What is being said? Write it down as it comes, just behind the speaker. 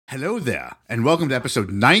Hello there, and welcome to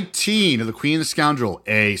episode 19 of The Queen and the Scoundrel,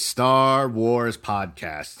 a Star Wars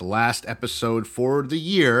podcast, the last episode for the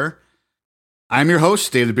year. I'm your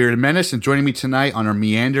host, Dave the Bearded Menace, and joining me tonight on our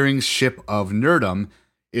meandering ship of nerdom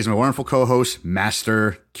is my wonderful co-host,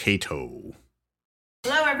 Master Kato.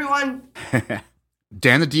 Hello, everyone.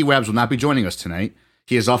 Dan the D-Wabs will not be joining us tonight.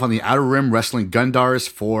 He is off on the Outer Rim wrestling Gundars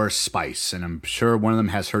for Spice, and I'm sure one of them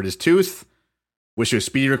has hurt his tooth. Wish you a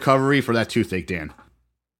speedy recovery for that toothache, Dan.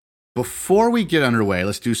 Before we get underway,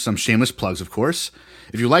 let's do some shameless plugs, of course.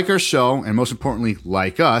 If you like our show, and most importantly,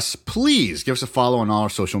 like us, please give us a follow on all our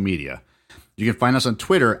social media. You can find us on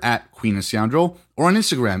Twitter at Queen and Scoundrel, or on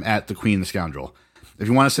Instagram at The Queen and the Scoundrel. If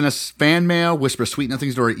you want to send us fan mail, whisper sweet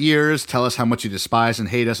nothings to our ears, tell us how much you despise and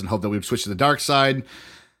hate us, and hope that we've switched to the dark side,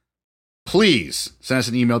 please send us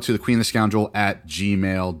an email to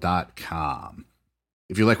thequeenandscoundrel@gmail.com.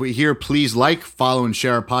 If you like what you hear, please like, follow, and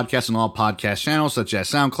share our podcast on all podcast channels such as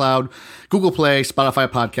SoundCloud, Google Play, Spotify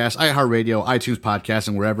Podcasts, iHeartRadio, iTunes Podcasts,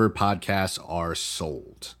 and wherever podcasts are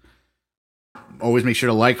sold. Always make sure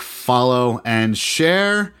to like, follow, and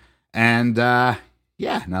share. And now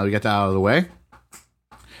that we got that out of the way,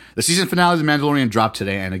 the season finale of The Mandalorian dropped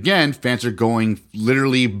today, and again, fans are going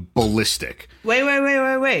literally ballistic.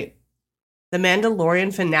 Wait. The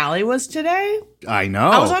Mandalorian finale was today? I know.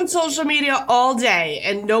 I was on social media all day,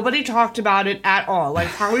 and nobody talked about it at all. Like,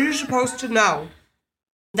 how are you supposed to know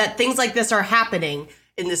that things like this are happening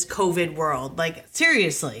in this COVID world? Like,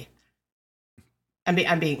 seriously. I'm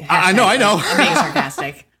being I know. I'm being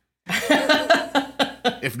sarcastic.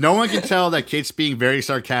 If no one can tell that Kate's being very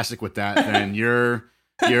sarcastic with that, then you're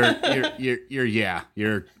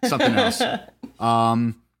something else.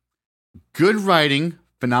 Good writing,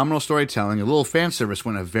 phenomenal storytelling, a little fan service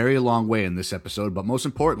went a very long way in this episode, but most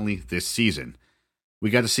importantly, this season.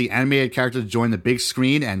 We got to see animated characters join the big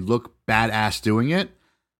screen and look badass doing it.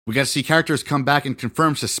 We got to see characters come back and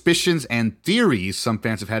confirm suspicions and theories some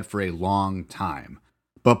fans have had for a long time.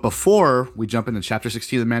 But before we jump into Chapter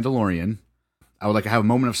 16 of The Mandalorian, I would like to have a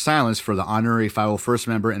moment of silence for the honorary 501st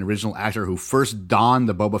member and original actor who first donned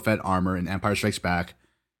the Boba Fett armor in Empire Strikes Back,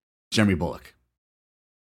 Jeremy Bulloch.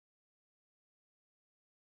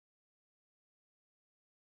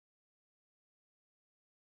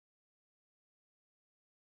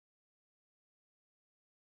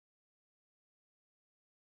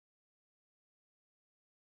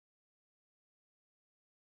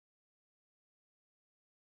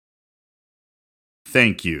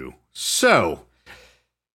 Thank you. So,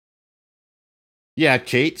 yeah,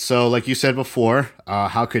 Kate, so like you said before,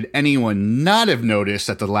 how could anyone not have noticed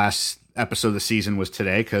that the last episode of the season was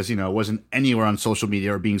today? Because, it wasn't anywhere on social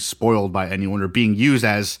media or being spoiled by anyone or being used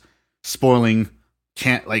as spoiling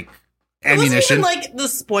ammunition. It wasn't even like the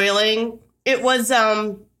spoiling. It was,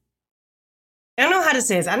 I don't know how to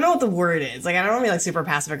say this. I don't know what the word is. Like, I don't want to be like super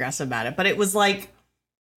passive aggressive about it, but it was like,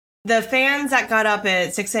 the fans that got up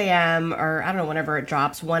at 6 a.m. or I don't know, whenever it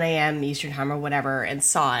drops, 1 a.m. Eastern time or whatever, and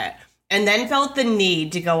saw it, and then felt the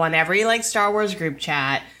need to go on every like Star Wars group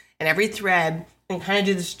chat and every thread and kind of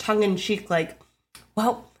do this tongue-in-cheek like,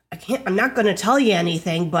 well, I'm not going to tell you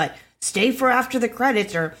anything, but stay for after the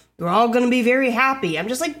credits or you're all going to be very happy. I'm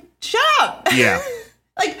just like, shut up. Yeah.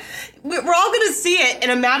 Like, we're all going to see it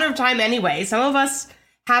in a matter of time anyway. Some of us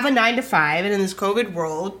have a 9-to-5, and in this COVID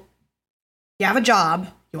world, you have a job.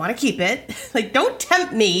 You want to keep it. Like, don't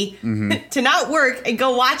tempt me to not work and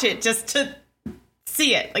go watch it just to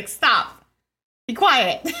see it. Like, stop. Be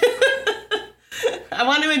quiet. I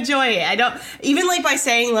want to enjoy it. I don't, even like by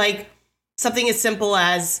saying like something as simple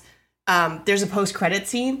as there's a post-credit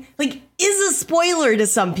scene, like is a spoiler to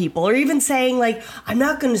some people, or even saying like, I'm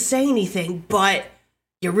not going to say anything, but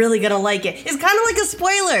you're really going to like it. It's kind of like a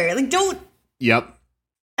spoiler. Like, don't. Yep.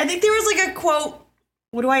 I think there was like a quote.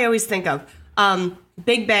 What do I always think of?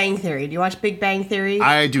 Big Bang Theory. Do you watch Big Bang Theory?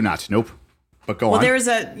 I do not. Nope. But go on. Well, there's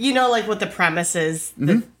a, like what the premise is.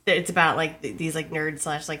 It's about like these like nerds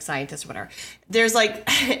 / like scientists or whatever. There's like,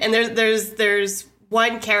 and there's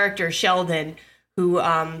one character, Sheldon, who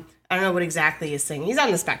I don't know what exactly he's saying. He's on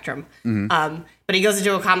the spectrum. But he goes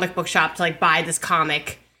into a comic book shop to like buy this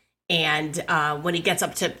comic, and when he gets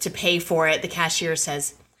up to pay for it, the cashier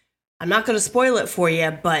says, "I'm not going to spoil it for you,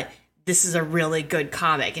 but this is a really good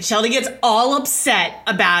comic." And Sheldon gets all upset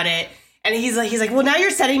about it. And he's like, well, now you're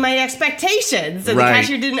setting my expectations. And right. The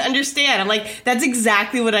cashier didn't understand. I'm like, that's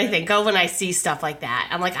exactly what I think of when I see stuff like that.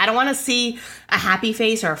 I'm like, I don't want to see a happy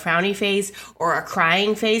face or a frowny face or a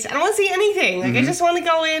crying face. I don't want to see anything. Like, I just want to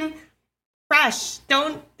go in fresh.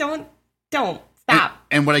 Don't stop.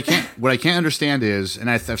 And what I can't understand is, and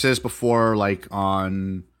I've said this before, like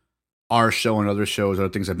on our show and other shows, other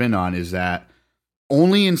things I've been on, is that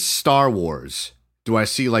only in Star Wars do I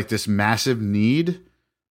see like this massive need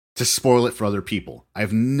to spoil it for other people.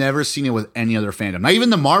 I've never seen it with any other fandom. Not even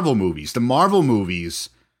the Marvel movies. The Marvel movies,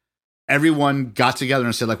 everyone got together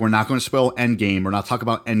and said, like, we're not going to spoil Endgame. We're not talking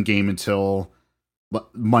about Endgame until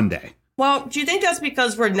Monday. Well, do you think that's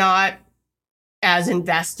because we're not as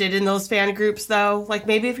invested in those fan groups, though? Like,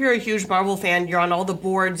 maybe if you're a huge Marvel fan, you're on all the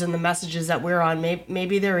boards and the messages that we're on.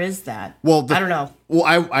 Maybe there is that. Well, I don't know.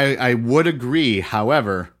 Well, I would agree.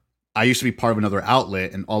 However, I used to be part of another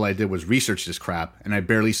outlet, and all I did was research this crap, and I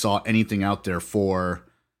barely saw anything out there for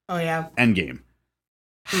Endgame.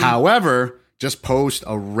 However, just post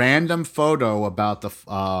a random photo about the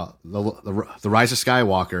Rise of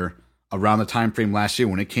Skywalker around the time frame last year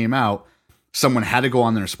when it came out. Someone had to go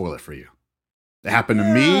on there and spoil it for you. It happened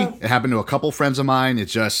to me. It happened to a couple friends of mine.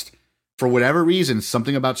 It's just, for whatever reason,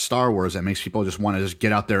 something about Star Wars that makes people just want to just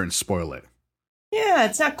get out there and spoil it. Yeah,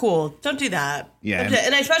 it's not cool. Don't do that. Yeah.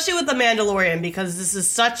 And especially with The Mandalorian, because this is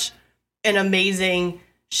such an amazing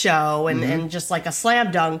show and just like a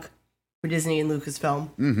slam dunk for Disney and Lucasfilm.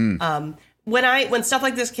 Mm-hmm. When stuff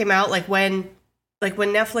like this came out, like when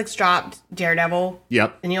Netflix dropped Daredevil.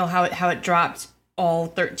 Yep. And you know how it dropped all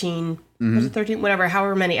 13, was it 13? Whatever,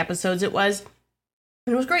 however many episodes it was.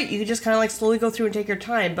 And it was great. You could just kind of like slowly go through and take your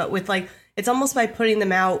time. But with like, it's almost by putting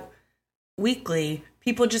them out weekly,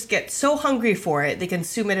 people just get so hungry for it. They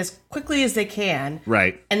consume it as quickly as they can.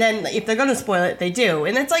 Right. And then if they're going to spoil it, they do.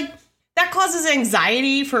 And it's like, that causes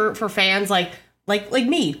anxiety for fans like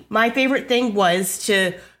me. My favorite thing was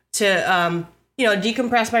to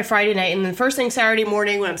decompress my Friday night, and then first thing Saturday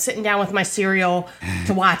morning when I'm sitting down with my cereal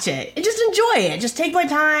to watch it and just enjoy it. Just take my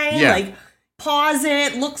time, like pause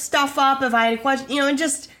it, look stuff up if I had a question, and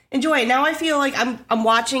just enjoy it. Now I feel like I'm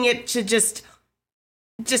watching it to just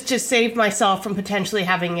to save myself from potentially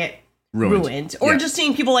having it ruined. Or just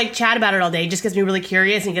seeing people like chat about it all day just gets me really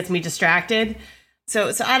curious and gets me distracted.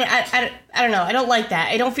 So I don't know. I don't like that.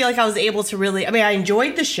 I don't feel like I was able to really. I mean, I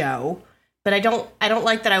enjoyed the show, but I don't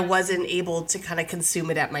like that I wasn't able to kind of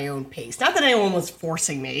consume it at my own pace. Not that anyone was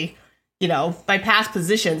forcing me. My past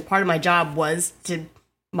positions, part of my job was to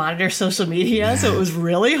monitor social media, so it was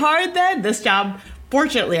really hard then. This job,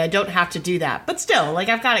 fortunately, I don't have to do that. But still, like,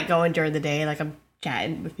 I've got it going during the day, like I'm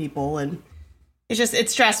chatting with people, and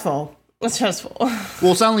it's stressful. It's stressful.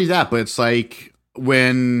 Well, it's not only that, but it's like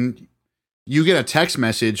when you get a text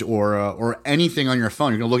message or anything on your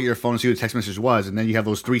phone, you're going to look at your phone and see what the text message was, and then you have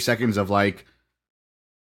those 3 seconds of like,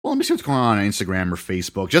 well, let me see what's going on Instagram or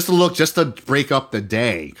Facebook, just to break up the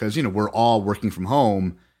day, because, we're all working from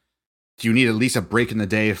home. You need at least a break in the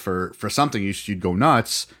day for something. You'd go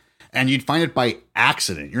nuts, and you'd find it by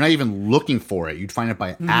accident. You're not even looking for it. You'd find it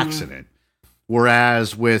by accident.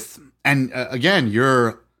 Whereas again,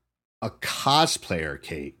 you're a cosplayer,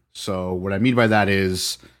 Kate. So what I mean by that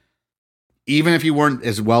is, even if you weren't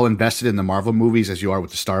as well invested in the Marvel movies as you are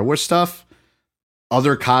with the Star Wars stuff,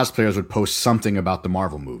 other cosplayers would post something about the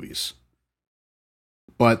Marvel movies.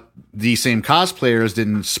 But these same cosplayers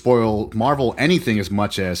didn't spoil Marvel anything as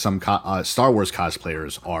much as some Star Wars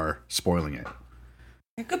cosplayers are spoiling it.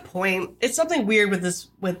 Good point. It's something weird with this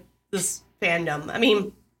fandom. I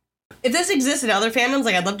mean, if this exists in other fandoms,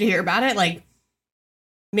 like, I'd love to hear about it. Like,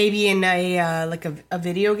 maybe in a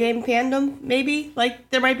video game fandom, maybe like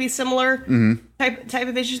there might be similar type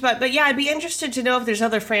of issues. But yeah, I'd be interested to know if there's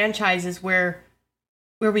other franchises where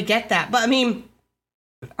we get that. But I mean,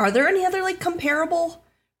 are there any other like comparable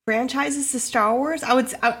franchises to Star Wars? I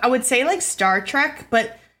would say like Star Trek,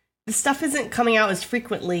 but the stuff isn't coming out as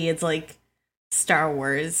frequently as like Star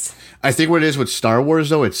Wars. I think what it is with Star Wars,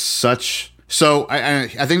 though, it's such. So I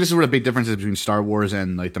think this is where the big difference is between Star Wars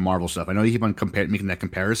and like the Marvel stuff. I know you keep on making that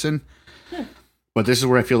comparison, but this is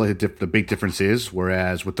where I feel like the big difference is.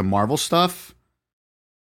 Whereas with the Marvel stuff,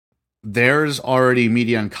 there's already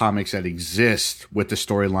media and comics that exist with the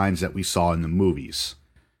storylines that we saw in the movies.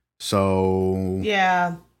 So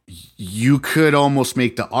yeah, you could almost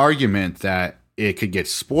make the argument that it could get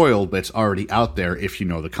spoiled, but it's already out there if you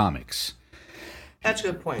know the comics. That's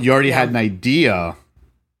a good point. You already had an idea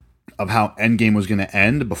of how Endgame was going to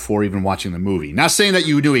end before even watching the movie. Not saying that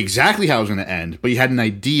you knew exactly how it was going to end, but you had an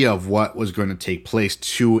idea of what was going to take place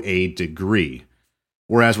to a degree.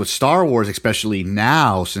 Whereas with Star Wars, especially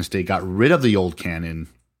now, since they got rid of the old canon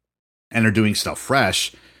and are doing stuff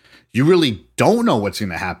fresh, you really don't know what's going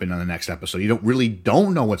to happen on the next episode. You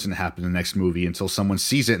don't know what's going to happen in the next movie until someone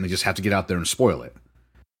sees it and they just have to get out there and spoil it.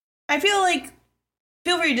 I feel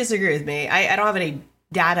free to disagree with me. I don't have any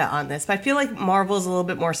data on this, but I feel like Marvel is a little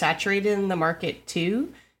bit more saturated in the market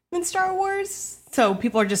too than Star Wars. So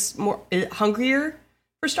people are just more hungrier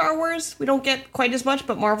for Star Wars. We don't get quite as much,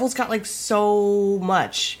 but Marvel's got like so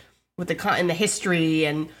much with and the history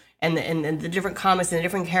and the different comics and the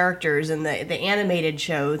different characters and the animated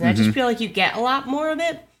shows. And I just feel like you get a lot more of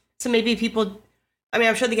it. So maybe people, I mean,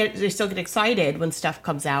 I'm sure they still get excited when stuff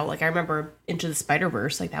comes out. Like I remember Into the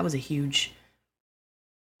Spider-Verse, like that was a huge,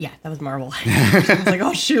 yeah, that was Marvel. I was like,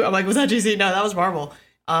 oh shoot. I'm like, was that DC? No, that was Marvel.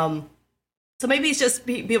 So maybe it's just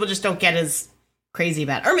people just don't get as crazy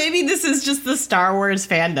about it. Or maybe this is just the Star Wars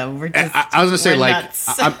fandom. I was gonna say, like,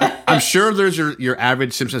 I'm sure there's your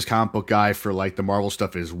average Simpsons comic book guy for like the Marvel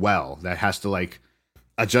stuff as well that has to like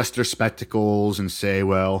adjust their spectacles and say,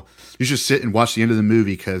 well, you should sit and watch the end of the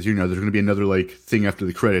movie because you know there's gonna be another like thing after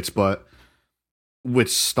the credits. But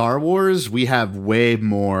with Star Wars, we have way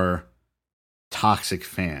more toxic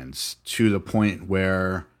fans to the point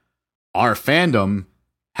where our fandom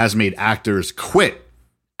has made actors quit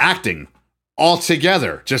acting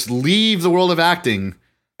altogether. Just leave the world of acting.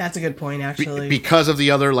 That's a good point, actually. Because of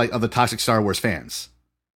the other like of the toxic Star Wars fans.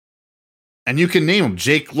 And you can name them: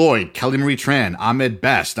 Jake Lloyd, Kelly Marie Tran, Ahmed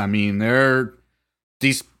Best. I mean, they're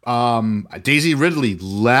these. Daisy Ridley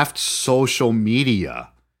left social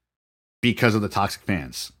media because of the toxic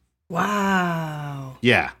fans. Wow.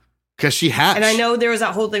 Yeah. Because she had, and I know there was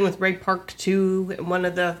that whole thing with Ray Park too, one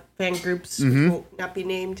of the fan groups will not be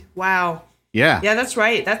named. Wow. Yeah, that's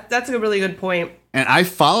right. That's a really good point. And I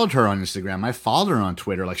followed her on Instagram. I followed her on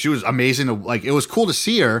Twitter. Like she was amazing. Like it was cool to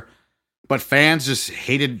see her, but fans just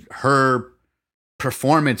hated her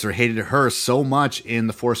performance or hated her so much in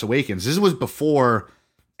The Force Awakens. This was before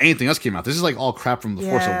anything else came out. This is like all crap from The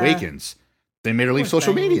Force Awakens. They made her leave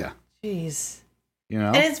social media. Jeez. You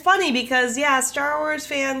know? And it's funny because, yeah, Star Wars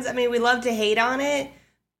fans, I mean, we love to hate on it,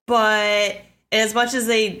 but as much as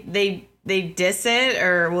they diss it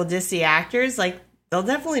or will diss the actors, like, they'll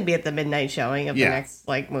definitely be at the midnight showing of the next,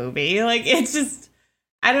 like, movie. Like, it's just,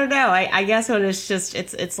 I don't know. I guess when it's just,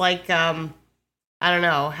 it's like, I don't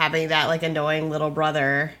know, having that, like, annoying little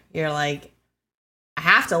brother. You're like, I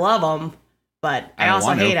have to love him, but I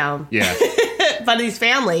also hate him. Yeah. But he's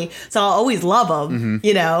family, so I'll always love him,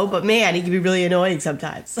 you know, but man, he can be really annoying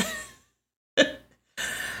sometimes.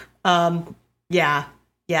 Yeah,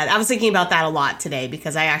 I was thinking about that a lot today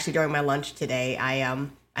because I actually, during my lunch today,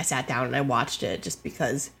 I sat down and I watched it just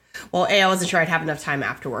because, well, I wasn't sure I'd have enough time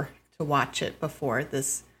afterward to watch it before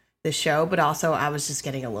this show, but also I was just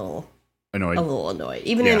getting a little annoyed.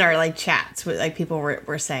 Even in our like chats, like people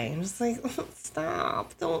were saying, just like,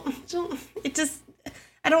 stop, don't, it just,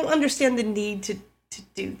 I don't understand the need to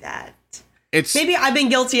do that. It's maybe I've been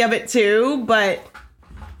guilty of it too, but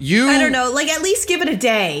I don't know. Like at least give it a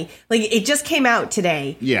day. Like it just came out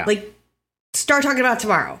today. Yeah. Like start talking about it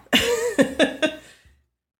tomorrow.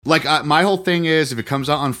 Like my whole thing is, if it comes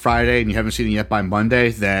out on Friday and you haven't seen it yet by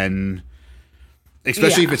Monday, then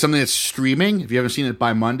especially if it's something that's streaming, if you haven't seen it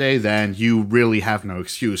by Monday, then you really have no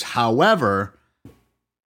excuse. However,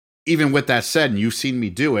 even with that said, and you've seen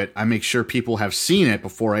me do it, I make sure people have seen it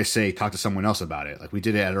before I say talk to someone else about it. Like we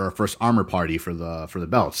did it at our first armor party for the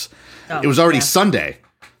belts. It was already Sunday,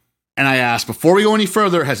 and I asked before we go any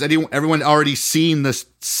further, has everyone already seen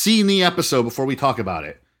the episode before we talk about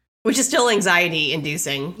it? Which is still anxiety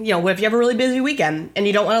inducing. You know, if you have a really busy weekend and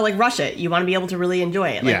you don't want to like rush it, you want to be able to really enjoy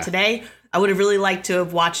it. Like today, I would have really liked to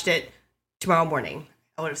have watched it tomorrow morning.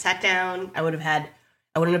 I would have sat down. I wouldn't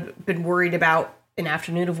have been worried about an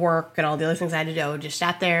afternoon of work and all the other things I had to do. Just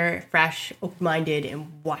sat there, fresh, open-minded,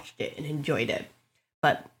 and watched it and enjoyed it.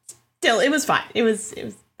 But still, it was fine. It was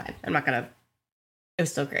fine. It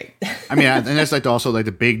was still great. I mean, and that's like also like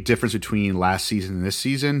the big difference between last season and this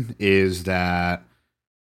season is that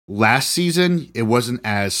last season it wasn't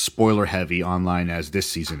as spoiler heavy online as this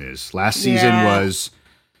season is. Last season was,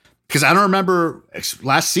 because I don't remember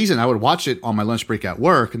last season I would watch it on my lunch break at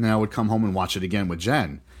work and then I would come home and watch it again with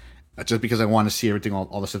Jen. Just because I want to see everything,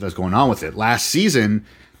 all the stuff that's going on with it. Last season,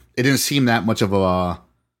 it didn't seem that much of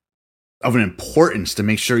an importance to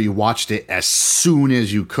make sure you watched it as soon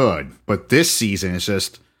as you could. But this season, it's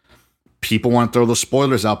just people want to throw those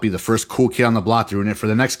spoilers out, be the first cool kid on the block, ruin it for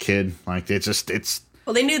the next kid. Like it's.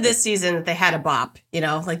 Well, they knew this season that they had a bop. You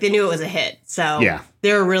know, like they knew it was a hit. So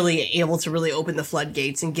they were really able to really open the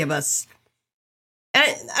floodgates and give us. And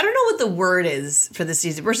I don't know what the word is for this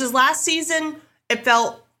season versus last season. It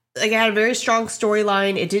felt like it had a very strong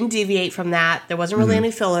storyline. It didn't deviate from that. There wasn't really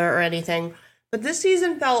any filler or anything. But this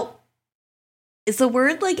season felt, is the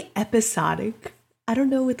word like episodic? I don't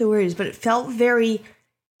know what the word is, but it felt very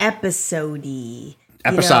episode-y.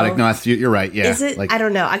 Episodic, no, you're right. Yeah. Is it? Like, I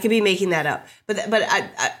don't know. I could be making that up. But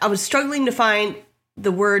I was struggling to find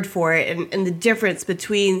the word for it and the difference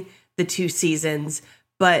between the two seasons.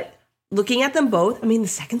 But looking at them both, I mean, the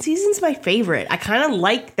second season's my favorite. I kind of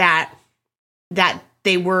like that the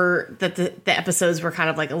episodes were kind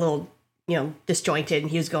of like a little, disjointed, and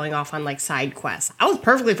he was going off on like side quests. I was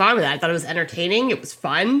perfectly fine with that. I thought it was entertaining. It was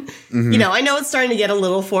fun. Mm-hmm. I know it's starting to get a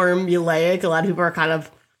little formulaic. A lot of people are kind of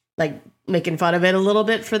like making fun of it a little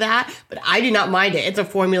bit for that, but I do not mind it. It's a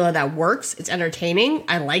formula that works. It's entertaining.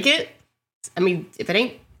 I like it. I mean, if it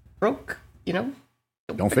ain't broke,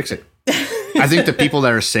 don't fix it. I think the people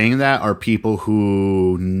that are saying that are people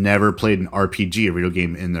who never played an RPG, a video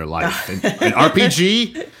game, in their life. And an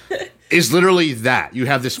RPG is literally that. You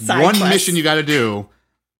have this side one quest. Mission you got to do,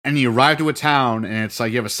 and you arrive to a town, and it's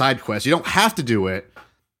like you have a side quest. You don't have to do it,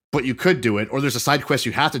 but you could do it. Or there's a side quest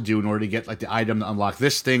you have to do in order to get like the item to unlock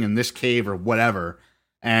this thing in this cave or whatever.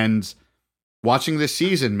 And watching this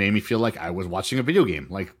season made me feel like I was watching a video game.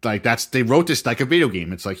 Like they wrote this like a video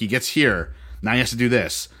game. It's like he gets here, now he has to do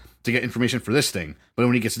this to get information for this thing. But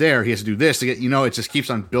when he gets there, he has to do this to get, it just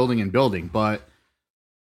keeps on building and building. But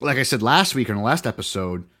like I said last week or in the last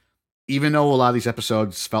episode, even though a lot of these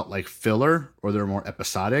episodes felt like filler or they're more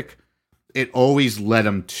episodic, it always led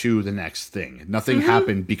him to the next thing. Nothing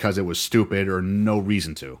happened because it was stupid or no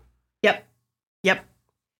reason to. Yep.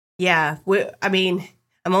 Yeah.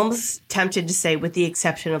 I'm almost tempted to say, with the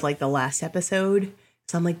exception of like the last episode.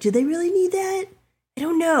 So I'm like, do they really need that? I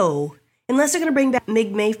don't know. Unless they're going to bring back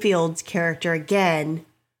Mig Mayfield's character again.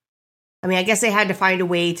 I mean, I guess they had to find a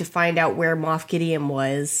way to find out where Moff Gideon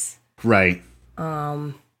was. Right.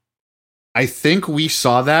 I think we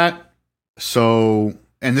saw that. So,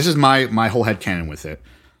 and this is my whole headcanon with it.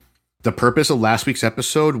 The purpose of last week's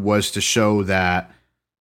episode was to show that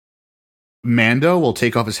Mando will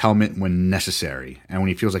take off his helmet when necessary and when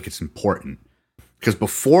he feels like it's important. Because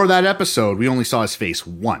before that episode, we only saw his face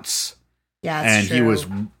once. Yeah, that's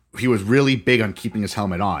true. He was really big on keeping his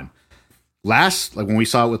helmet on. When we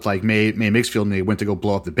saw it with like May Mixfield and they went to go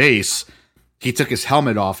blow up the base, he took his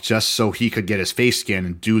helmet off just so he could get his face scanned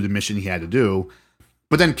and do the mission he had to do,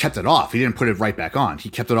 but then kept it off. He didn't put it right back on. He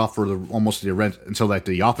kept it off for until like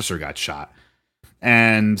the officer got shot.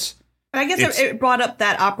 And I guess it brought up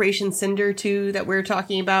that Operation Cinder too that we were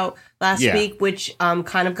talking about last week, which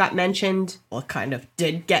kind of got mentioned. Well, kind of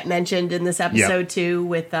did get mentioned in this episode too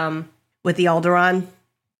with the Alderaan.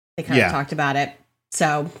 They kind of talked about it.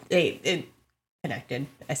 So it connected,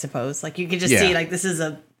 I suppose. Like you could just see like this is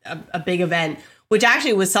a big event, which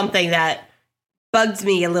actually was something that bugged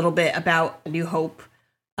me a little bit about A New Hope.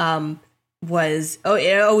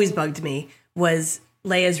 It always bugged me was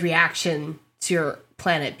Leia's reaction to your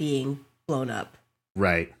planet being blown up.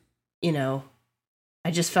 Right. I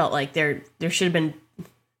just felt like there should have been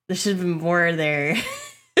more there.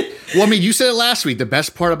 Well, I mean, you said it last week. The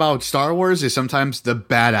best part about Star Wars is sometimes the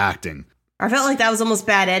bad acting. I felt like that was almost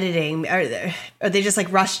bad editing, or they just like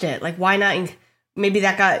rushed it. Like, why not? Maybe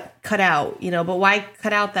that got cut out, but why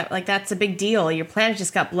cut out that? Like, that's a big deal. Your planet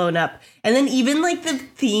just got blown up. And then even like the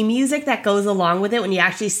theme music that goes along with it when you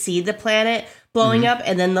actually see the planet blowing up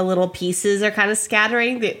and then the little pieces are kind of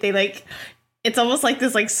scattering. They like, it's almost like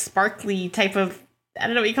this like sparkly type of, I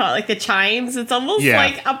don't know what you call it, like the chimes. It's almost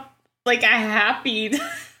like a happy type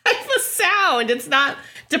of sound. It's not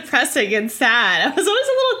depressing and sad. I was always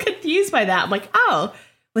a little confused by that. I'm like, oh,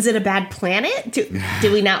 was it a bad planet?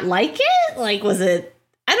 Did we not like it? Like, was it?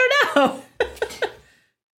 I don't know.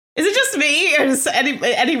 Is it just me, or does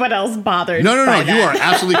anyone else bothered? No. You are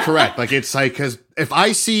absolutely correct. Like, it's like, because if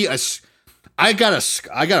I see I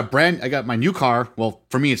got my new car. Well,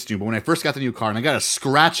 for me, it's new, but when I first got the new car and I got a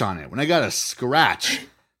scratch on it, when I got a scratch,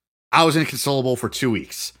 I was inconsolable for 2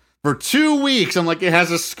 weeks. For 2 weeks, I'm like, it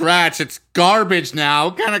has a scratch. It's garbage now.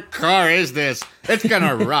 What kind of car is this? It's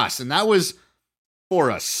gonna rust. And that was for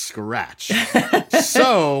a scratch.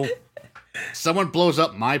 So, someone blows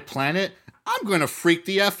up my planet, I'm gonna freak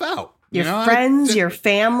the F out. Your friends, your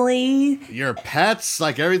family, your pets,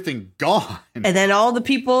 like everything gone. And then all the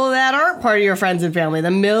people that aren't part of your friends and family,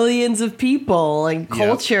 the millions of people and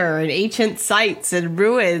culture and ancient sites and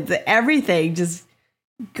ruins, everything just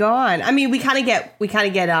gone. I mean, we kind of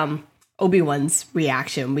get Obi-Wan's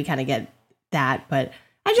reaction. We kind of get that, but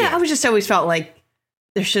I was just always felt like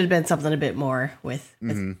there should have been something a bit more with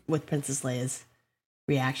Princess Leia's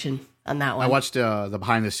reaction on that one. I watched the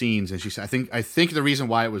behind the scenes, and she said, I think the reason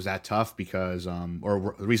why it was that tough because,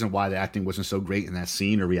 or the reason why the acting wasn't so great in that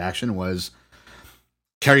scene or reaction was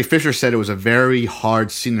Carrie Fisher said it was a very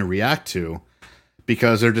hard scene to react to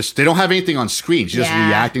because they don't have anything on screen. She's just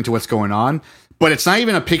reacting to what's going on, but it's not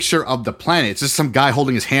even a picture of the planet. It's just some guy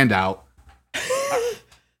holding his hand out.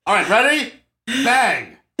 All right, ready?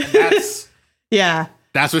 Bang.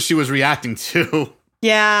 That's what she was reacting to.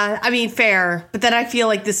 Yeah, I mean, fair. But then I feel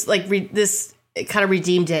like this, this it kind of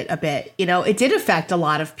redeemed it a bit. You know, it did affect a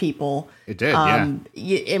lot of people. It did,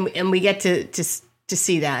 and we get to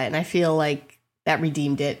see that, and I feel like that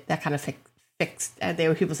redeemed it. That kind of fixed. There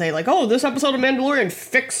were people say like, "Oh, this episode of Mandalorian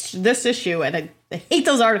fixed this issue," and I hate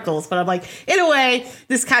those articles. But I'm like, in a way,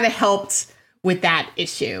 this kind of helped with that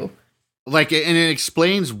issue. Like, and it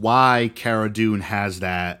explains why Cara Dune has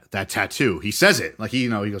that tattoo. He says it like he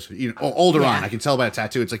goes, Alderaan. I can tell by the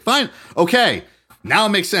tattoo. It's like, fine, okay, now it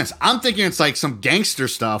makes sense. I'm thinking it's like some gangster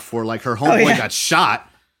stuff where like her homeboy got shot,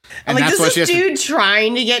 and I'm like, that's why she has dude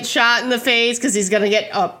trying to get shot in the face because he's gonna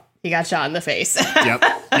get up. He got shot in the face.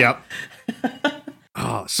 Yep.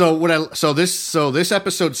 Oh, so this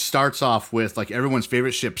episode starts off with like everyone's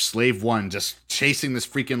favorite ship, Slave One, just chasing this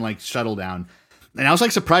freaking like shuttle down. And I was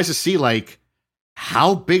like surprised to see like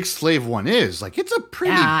how big Slave One is. Like it's a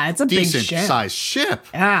pretty decent sized ship.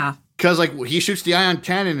 Yeah. Because like he shoots the ion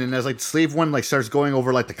cannon, and as like Slave One like starts going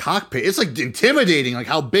over like the cockpit, it's like intimidating. Like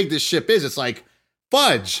how big this ship is. It's like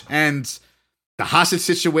fudge. And the hostage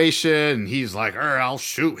situation, and he's like, I'll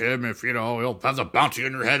shoot him if he'll have the bounty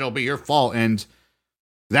on your head. It'll be your fault. And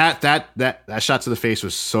that shot to the face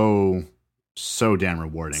was so damn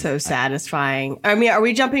rewarding. So satisfying. I mean, are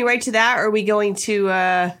we jumping right to that, or are we going to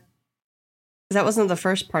that wasn't the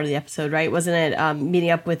first part of the episode, right? Wasn't it meeting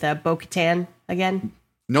up with Bo-Katan again?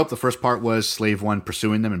 Nope, the first part was Slave One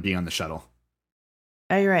pursuing them and being on the shuttle.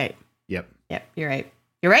 Oh, you're right. Yep, you're right.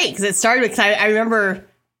 You're right, because it started because I remember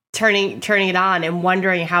turning it on and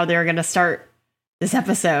wondering how they were going to start this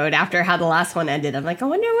episode after how the last one ended. I'm like, I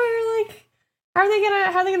wonder where, like, how are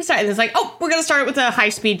they gonna start? And it's like, oh, we're gonna start with a high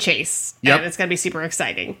speed chase. Yep. And it's gonna be super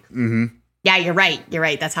exciting. Mm-hmm. Yeah, you're right.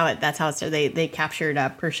 That's how it started. They captured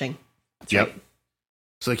Pershing. That's yep. Right.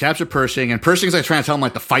 So they captured Pershing, and Pershing's like trying to tell them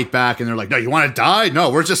like to fight back, and they're like, no, you want to die? No,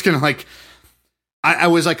 we're just gonna like. I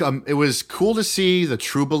was like, it was cool to see the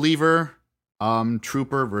true believer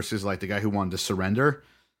trooper versus like the guy who wanted to surrender.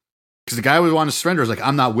 Because the guy who wanted to surrender is like,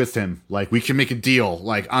 I'm not with him. Like, we can make a deal.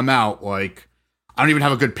 Like, I'm out. Like, I don't even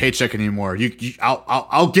have a good paycheck anymore.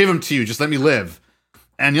 I'll give him to you. Just let me live.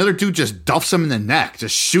 And the other dude just duffs him in the neck,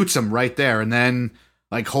 just shoots him right there, and then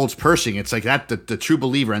like holds Pershing. It's like that the true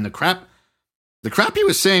believer. And the crap he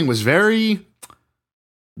was saying was very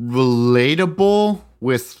relatable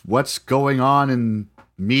with what's going on in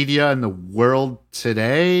media in the world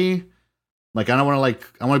today. Like, I don't want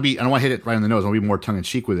to hit it right on the nose. I want to be more tongue in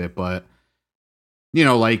cheek with it, but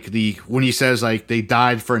like when he says like they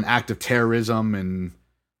died for an act of terrorism, and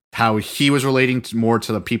how he was relating more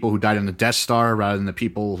to the people who died on the Death Star rather than the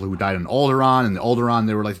people who died on Alderaan, and the Alderaan,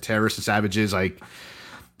 they were like the terrorists and savages. Like,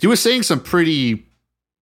 he was saying some pretty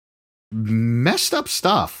messed up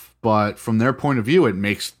stuff, but from their point of view, it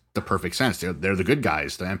makes the perfect sense. They're the good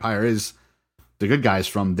guys. The Empire is the good guys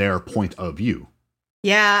from their point of view.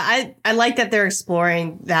 Yeah, I like that they're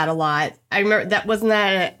exploring that a lot. I remember that wasn't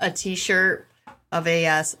a T-shirt of a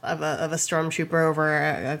stormtrooper over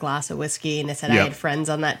a glass of whiskey, and it said I had friends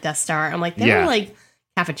on that Death Star. I'm like, there were like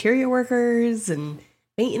cafeteria workers and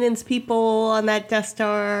maintenance people on that Death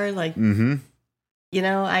Star. Like, so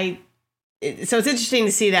it's interesting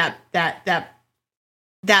to see that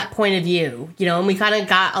point of view, and we kind of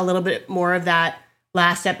got a little bit more of that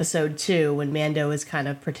last episode too, when Mando is kind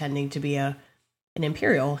of pretending to be an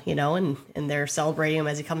Imperial, and they're celebrating him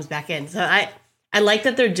as he comes back in. So I like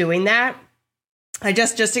that they're doing that. I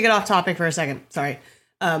just to get off topic for a second. Sorry.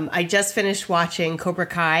 I just finished watching Cobra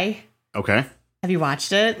Kai. Okay. Have you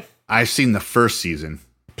watched it? I've seen the first season.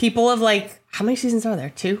 People have like, how many seasons are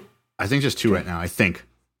there? 2? I think just 2 right now. I think.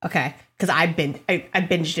 Okay. Because I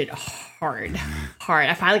binged it hard.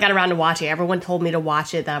 I finally got around to watching it. Everyone told me to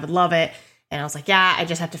watch it, that I would love it. And I was like, yeah, I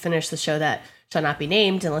just have to finish the show that shall not be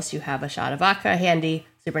named unless you have a shot of vodka handy.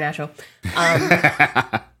 Supernatural.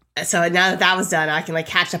 So now that was done, I can like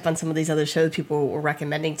catch up on some of these other shows people were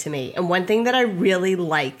recommending to me. And one thing that I really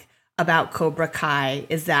like about Cobra Kai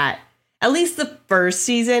is that at least the first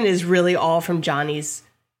season is really all from Johnny's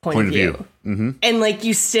point of view. Mm-hmm. And like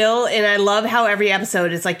and I love how every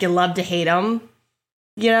episode is like you love to hate him.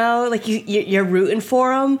 Like you're rooting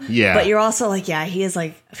for him. Yeah. But you're also like, yeah, he is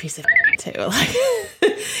like a piece of too. Like,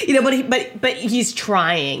 but he's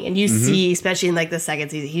trying, and you see, especially in like the second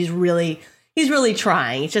season, he's really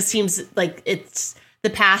trying. It just seems like it's the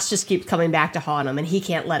past just keeps coming back to haunt him, and he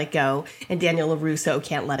can't let it go, and Daniel LaRusso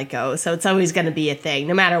can't let it go. So it's always going to be a thing,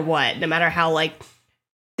 no matter what, no matter how like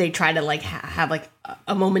they try to like have like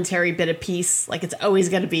a momentary bit of peace. Like it's always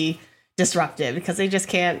going to be disruptive because they just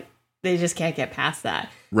can't get past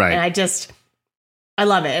that. Right. And I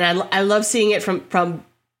love it, and I love seeing it from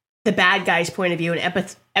the bad guy's point of view and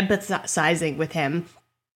empathizing with him,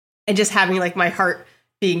 and just having like my heart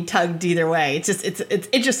being tugged either way. It's just it's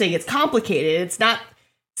interesting. It's complicated. It's not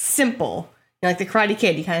simple. You know, like the Karate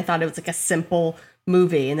Kid, you kind of thought it was like a simple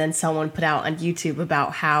movie, and then someone put out on YouTube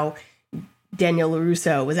about how Daniel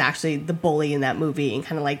LaRusso was actually the bully in that movie and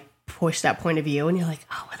kind of like pushed that point of view, and you're like,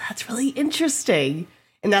 oh, well, that's really interesting.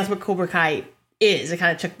 And that's what Cobra Kai is. It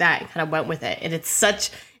kind of took that and kind of went with it, and it's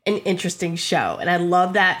such an interesting show. And I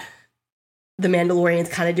love that the Mandalorian's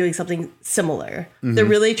kind of doing something similar. Mm-hmm. They're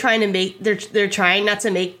really trying to make they're trying not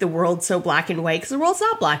to make the world so black and white, because the world's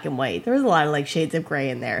not black and white. There's a lot of like shades of gray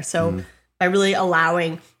in there. So by really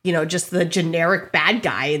allowing, you know, just the generic bad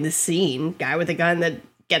guy in the scene, guy with a gun that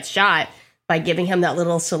gets shot, by giving him that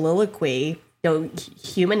little soliloquy, you know,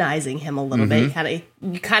 humanizing him a little bit,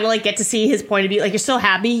 you kind of like get to see his point of view. Like, you're still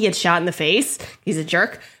happy he gets shot in the face, he's a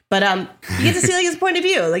jerk, but you get to see like his point of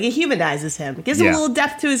view. Like, it humanizes him, it gives him a little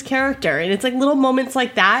depth to his character, and it's like little moments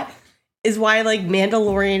like that is why like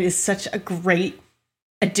Mandalorian is such a great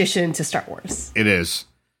addition to Star Wars. It is,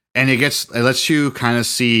 and it lets you kind of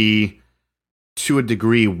see to a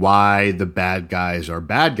degree why the bad guys are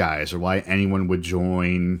bad guys, or why anyone would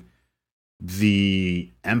join the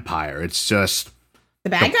Empire. It's just the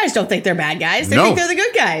bad guys don't think they're bad guys. They think they're the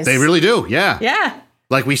good guys. They really do. Yeah. Yeah.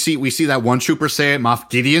 Like we see that one trooper say it. Moff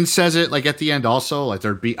Gideon says it like at the end also. Like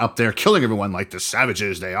they're up there killing everyone like the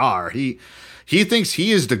savages they are. He thinks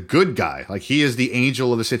he is the good guy. Like he is the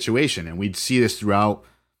angel of the situation. And we'd see this throughout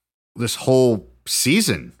this whole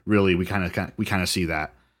season. Really, we kind of see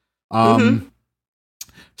that.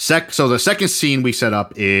 So the second scene we set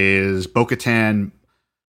up is Bo-Katan,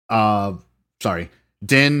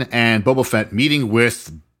 Din and Boba Fett meeting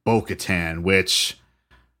with Bo-Katan, which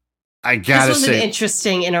I gotta say, this was an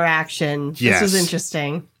interesting interaction. Yes, this was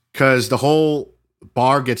interesting because the whole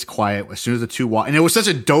bar gets quiet as soon as the two walk, and it was such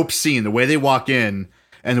a dope scene. The way they walk in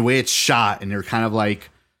and the way it's shot, and they're kind of like,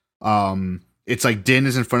 it's like Din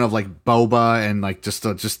is in front of like Boba, and like just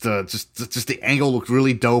the angle looked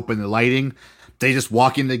really dope, and the lighting. They just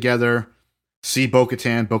walk in together, see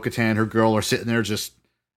Bo-Katan, her girl are sitting there just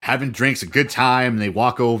having drinks, a good time, and they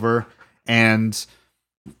walk over. And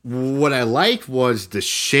what I liked was the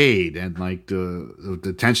shade and like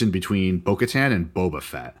the tension between Bo-Katan and Boba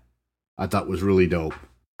Fett. I thought was really dope.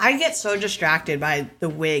 I get so distracted by the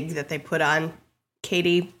wig that they put on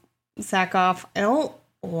Katie Sackhoff. I don't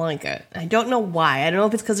like it. I don't know why. I don't know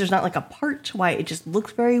if it's because there's not like a part why it just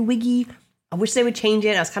looks very wiggy. I wish they would change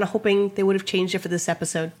it. I was kind of hoping they would have changed it for this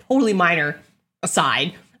episode. Totally minor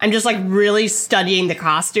aside. I'm just like really studying the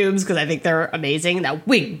costumes because I think they're amazing. That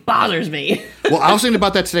wig bothers me. Well, I was thinking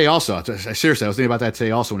about that today also. Seriously, I was thinking about that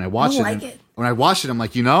today also when I watched it. When I watched it, I'm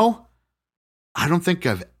like, I don't think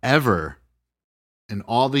I've ever, in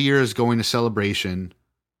all the years going to Celebration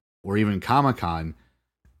or even Comic-Con,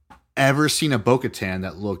 ever seen a Bo-Katan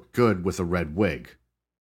that looked good with a red wig.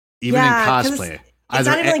 Even in cosplay. It's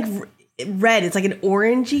not even like red. It's like an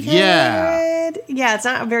orangey kind of red. Yeah, it's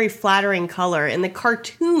not a very flattering color. And the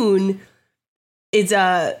cartoon is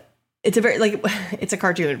it's a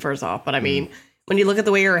cartoon first off. But I mean, when you look at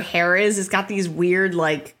the way her hair is, it's got these weird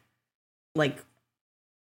like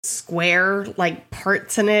square like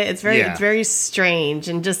parts in it. It's very strange,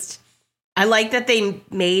 and just I like that they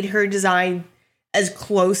made her design as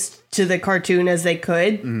close to the cartoon as they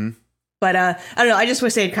could. Mm-hmm. But I don't know. I just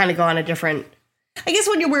wish they'd kind of gone a different. I guess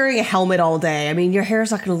when you're wearing a helmet all day, I mean, your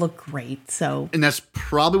hair's not going to look great. So, and that's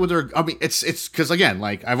probably what they're. I mean, it's because again,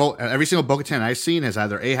 like every single Bo-Katan I've seen has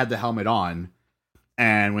either had the helmet on,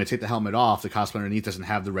 and when they take the helmet off, the cosplay underneath doesn't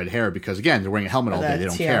have the red hair because again, they're wearing a helmet all day. They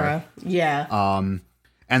don't care. Yeah.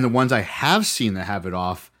 And the ones I have seen that have it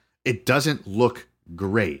off, it doesn't look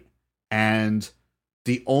great. And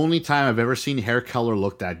the only time I've ever seen hair color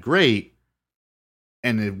look that great.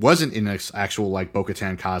 And it wasn't in an actual like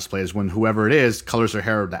Bo-Katan cosplay is when whoever it is colors their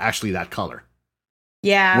hair actually that color.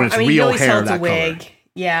 Yeah, when it's real hair, that a wig. Color.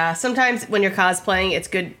 Yeah, sometimes when you're cosplaying, it's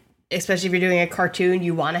good, especially if you're doing a cartoon.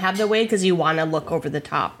 You want to have the wig because you want to look over the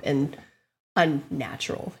top and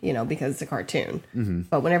unnatural, because it's a cartoon. Mm-hmm.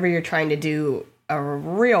 But whenever you're trying to do a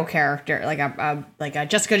real character, like a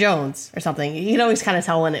Jessica Jones or something, you can always kind of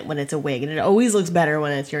tell when it's a wig, and it always looks better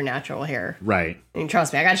when it's your natural hair. Right. And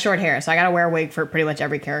trust me, I got short hair, so I got to wear a wig for pretty much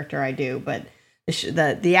every character I do. But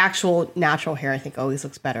the actual natural hair, I think, always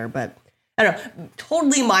looks better. But I don't know,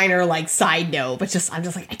 totally minor like side note, but I'm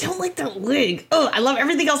just like, I don't like that wig. Oh, I love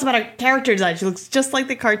everything else about a character design. She looks just like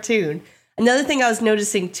the cartoon. Another thing I was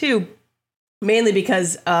noticing too, mainly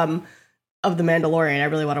because of the Mandalorian, I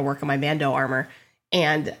really want to work on my Mando armor.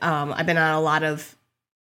 And I've been on a lot of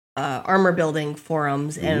armor building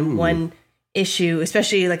forums, and one issue,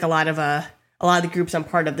 especially like a lot of the groups I'm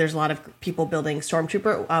part of. There's a lot of people building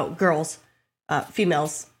stormtrooper girls,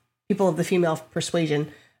 females, people of the female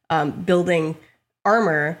persuasion, building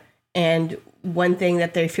armor. And one thing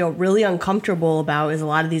that they feel really uncomfortable about is a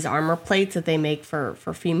lot of these armor plates that they make for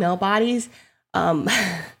female bodies,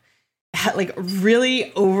 like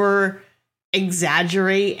really over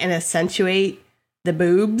exaggerate and accentuate the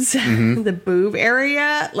boobs, the boob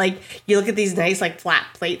area. Like you look at these nice like flat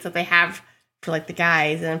plates that they have for like the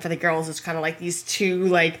guys, and then for the girls it's kind of like these two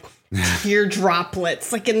like tear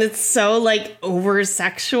droplets, like, and it's so like over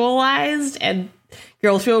sexualized, and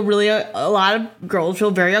girls feel a lot of girls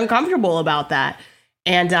feel very uncomfortable about that.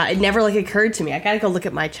 And it never like occurred to me. I gotta go look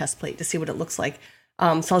at my chest plate to see what it looks like. So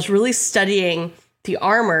I was really studying the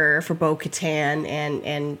armor for Bo-Katan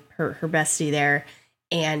and her bestie there,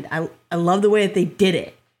 and I love the way that they did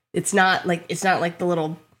it. It's not like the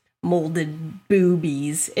little molded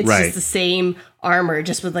boobies. It's just the same armor,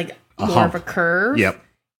 just with like more of a curve. Yep.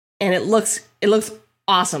 And it looks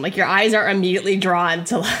awesome. Like your eyes are immediately drawn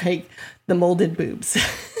to like the molded boobs.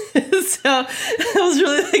 So I was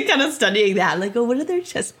really like kind of studying that. Like, oh, what do their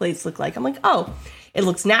chest plates look like? I'm like, oh, it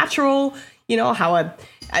looks natural. You know how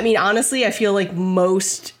I mean, honestly, I feel like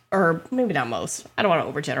most, or maybe not most, I don't want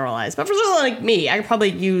to overgeneralize, but for someone like me, I could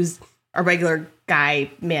probably use a regular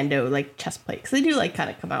guy Mando like chest plate, because they do like kind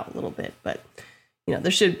of come out a little bit. But you know,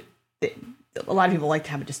 a lot of people like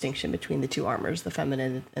to have a distinction between the two armors, the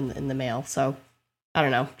feminine and the male. So I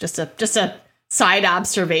don't know, just a side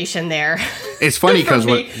observation there. It's funny because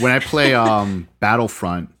when I play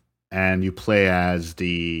Battlefront and you play as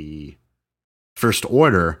the First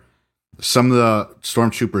Order, some of the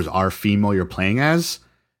stormtroopers are female you're playing as,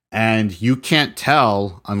 and you can't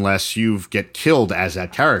tell unless you get killed as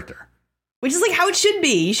that character. Which is like how it should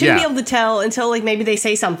be. You shouldn't be able to tell until like maybe they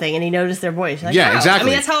say something and you notice their voice. Like, exactly. I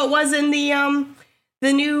mean, that's how it was in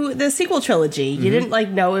the sequel trilogy. You didn't like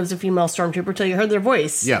know it was a female stormtrooper till you heard their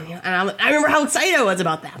voice. Yeah. And I remember how excited I was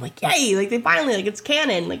about that. I'm like, yay! Like they finally, like, it's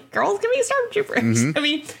canon. Like girls can be stormtroopers. I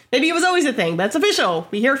mean, maybe it was always a thing, but it's official.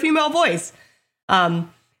 We hear a female voice. But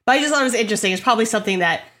I just thought it was interesting. It's probably something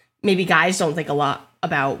that maybe guys don't think a lot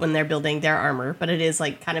about when they're building their armor, but it is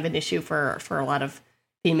like kind of an issue for a lot of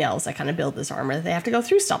females that kind of build this armor. They have to go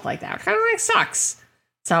through stuff like that. It kind of like sucks.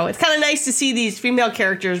 So it's kind of nice to see these female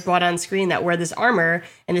characters brought on screen that wear this armor,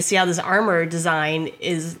 and to see how this armor design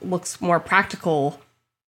looks more practical,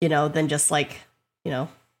 you know, than just like, you know,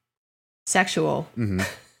 sexual.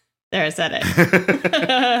 There, I said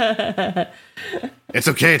it. It's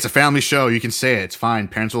okay. It's a family show. You can say it. It's fine.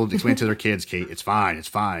 Parents will explain to their kids, Kate. It's fine. It's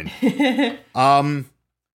fine.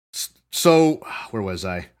 So where was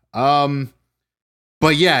I?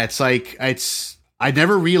 But yeah, it's like, I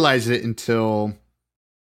never realized it until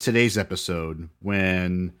today's episode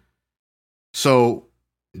when, so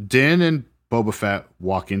Din and Boba Fett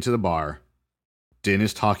walk into the bar. Din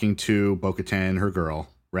is talking to Bo-Katan, her girl,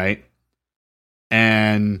 right?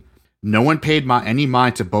 And no one paid any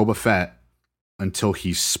mind to Boba Fett until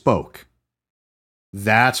he spoke.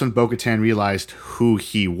 That's when Bo-Katan realized who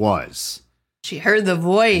he was. She heard the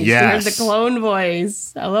voice. Yes. She heard the clone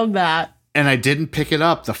voice. I love that. And I didn't pick it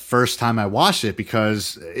up the first time I watched it,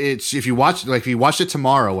 because if you watch it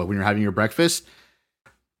tomorrow when you're having your breakfast,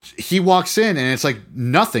 he walks in and it's like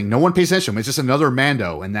nothing. No one pays attention. It's just another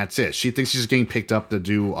Mando, and that's it. She thinks she's getting picked up to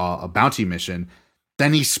do a bounty mission.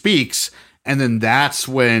 Then he speaks, and then that's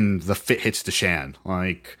when the fit hits the shan.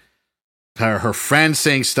 Like her friend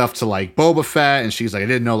saying stuff to like Boba Fett, and she's like, I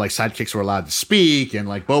didn't know like sidekicks were allowed to speak, and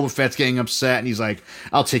like Boba Fett's getting upset, and he's like,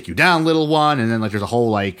 I'll take you down, little one. And then like there's a whole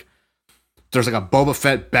like there's like a Boba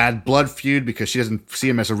Fett bad blood feud because she doesn't see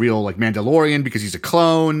him as a real like Mandalorian because he's a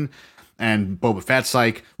clone. And Boba Fett's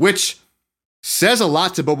like, which says a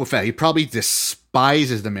lot to Boba Fett. He probably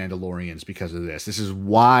despises the Mandalorians because of this. This is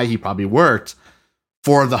why he probably worked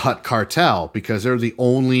for the Hutt cartel, because they're the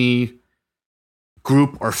only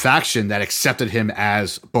group or faction that accepted him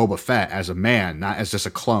as Boba Fett, as a man, not as just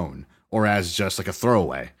a clone or as just like a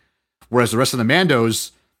throwaway. Whereas the rest of the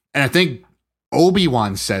Mandos, and I think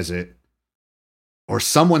Obi-Wan says it, or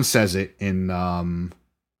someone says it in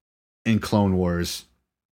Clone Wars,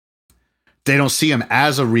 they don't see him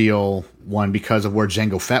as a real one because of where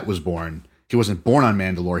Jango Fett was born. He wasn't born on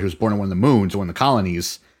Mandalore. He was born on one of the moons or one of the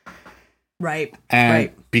colonies. Right.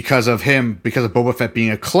 And because of Boba Fett being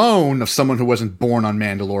a clone of someone who wasn't born on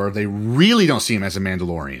Mandalore, they really don't see him as a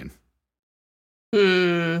Mandalorian.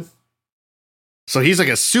 So he's like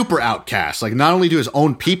a super outcast. Like, not only do his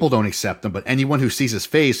own people don't accept him, but anyone who sees his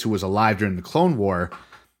face who was alive during the Clone War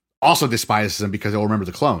also despises him because they'll remember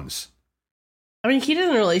the clones. I mean, he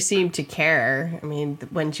doesn't really seem to care. I mean,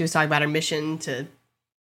 when she was talking about her mission to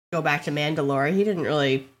go back to Mandalore, he didn't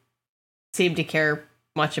really seem to care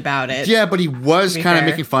much about it. Yeah, but he was kind of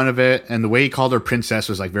making fun of it, and the way he called her princess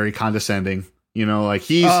was like very condescending. You know, like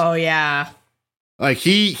he's. Oh yeah. Like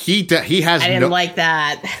he has. I didn't like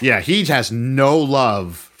that. Yeah, he has no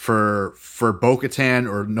love for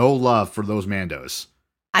Bo-Katan or no love for those Mandos.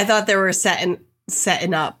 I thought they were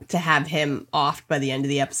setting up to have him offed by the end of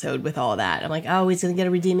the episode with all that. I'm like, oh, he's gonna get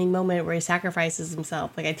a redeeming moment where he sacrifices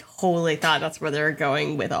himself. Like I totally thought that's where they were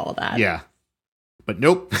going with all that. Yeah, but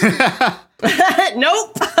nope.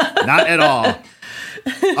 Nope. Not at all.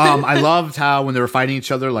 I loved how when they were fighting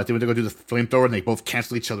each other, like they went to go do the flamethrower and they both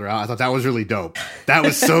cancel each other out. I thought that was really dope. That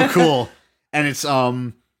was so cool. And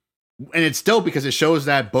it's dope because it shows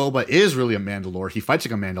that Boba is really a Mandalore. He fights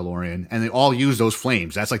like a Mandalorian, and they all use those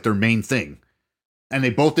flames. That's like their main thing. And they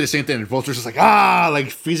both did the same thing. They're both just like, like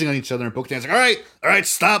freezing on each other. And Bo-Katan's like, all right,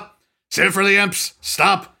 stop. Save it for the imps.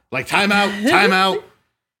 Stop. Like, time out.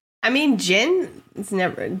 I mean, Jin's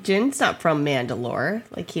not from Mandalore.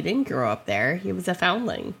 Like, he didn't grow up there. He was a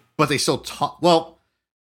foundling. But they still taught. Well,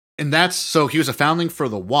 and so he was a foundling for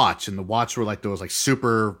the Watch, and the Watch were like those like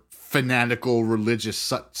super fanatical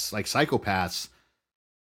religious like psychopaths.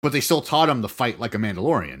 But they still taught him to fight like a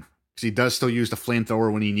Mandalorian. Because he does still use the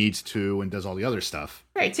flamethrower when he needs to and does all the other stuff.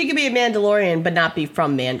 Right, so he could be a Mandalorian, but not be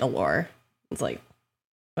from Mandalore. It's like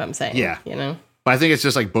what I'm saying. Yeah. You know? But I think it's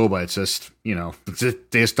just like Boba. It's just,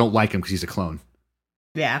 they just don't like him because he's a clone.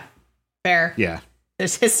 Yeah. Fair. Yeah.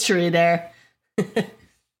 There's history there.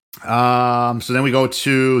 So then we go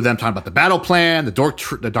to them talking about the battle plan, the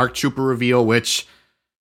Dark Trooper reveal, which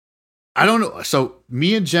I don't know. So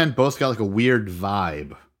me and Jen both got like a weird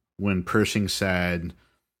vibe when Pershing said,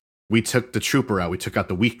 we took the trooper out. We took out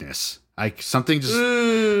the weakness. Like something just,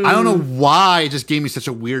 I don't know why it just gave me such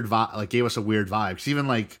a weird vibe, like gave us a weird vibe. Cause even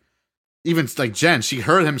like Jen, she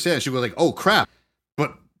heard him say it. She was like, oh crap.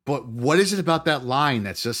 But what is it about that line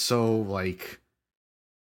that's just so like,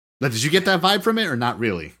 did you get that vibe from it or not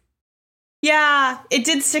really? Yeah, it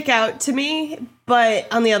did stick out to me.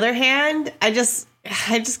 But on the other hand, I just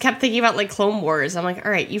kept thinking about like Clone Wars. I'm like,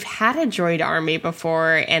 all right, you've had a droid army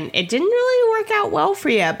before and it didn't really work out well for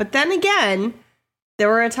you. But then again, there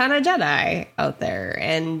were a ton of Jedi out there,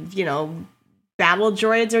 and battle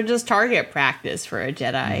droids are just target practice for a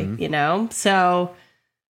Jedi, So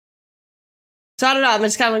I don't know. I'm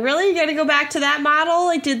just kind of like, really? You got to go back to that model?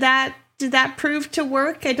 Like, did that prove to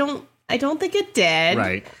work? I don't think it did.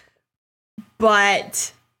 Right.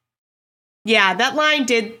 But yeah, that line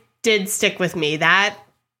did stick with me. That,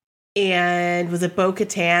 and was it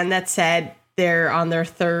Bo-Katan that said they're on their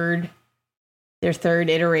third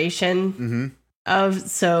iteration of,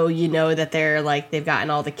 so that they're like, they've gotten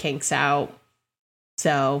all the kinks out.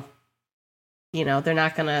 So, they're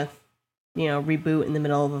not gonna, reboot in the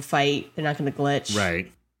middle of a fight. They're not gonna glitch.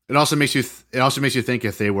 Right. It also makes you think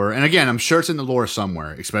if they were, and again, I'm sure it's in the lore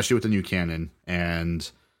somewhere, especially with the new canon, and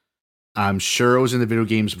I'm sure it was in the video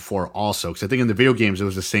games before also, because I think in the video games it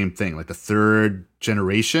was the same thing. Like the third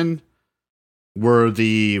generation were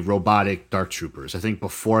the robotic Dark Troopers. I think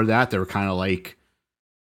before that they were kind of like,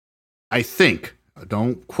 I think,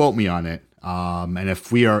 don't quote me on it. And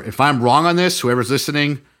if I'm wrong on this, whoever's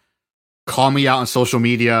listening, call me out on social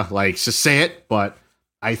media, like just say it. But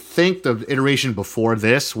I think the iteration before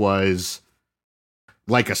this was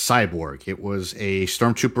like a cyborg. It was a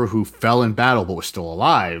stormtrooper who fell in battle but was still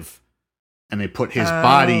alive. And they put his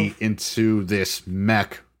body into this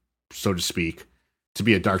mech, so to speak, to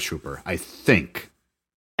be a Dark Trooper, I think.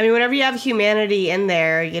 I mean, whenever you have humanity in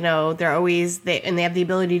there, they're always, they have the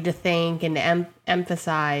ability to think and to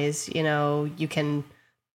emphasize,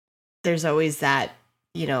 there's always that,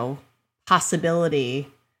 possibility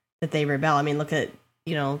that they rebel. I mean, look at,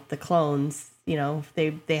 the clones, they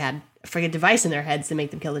had a friggin' device in their heads to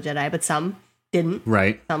make them kill the Jedi, but some didn't.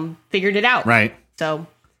 Right. Some figured it out. Right. So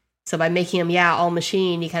by making them, all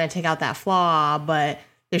machine, you kind of take out that flaw, but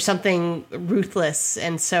there's something ruthless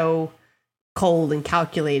and so cold and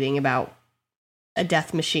calculating about a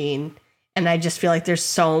death machine. And I just feel like there's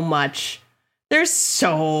so much in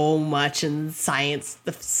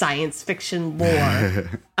the science fiction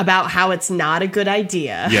lore about how it's not a good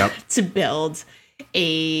idea to build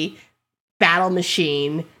a battle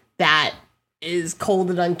machine that is cold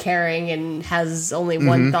and uncaring and has only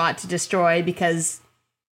one thought to destroy, because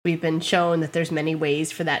we've been shown that there's many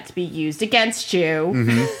ways for that to be used against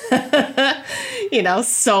you.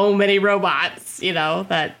 So many robots,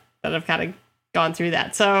 that have kind of gone through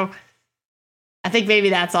that. So I think maybe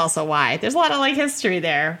that's also why there's a lot of like history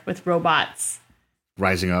there with robots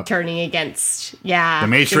rising up. turning against, the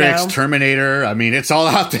Matrix, Terminator. I mean, it's all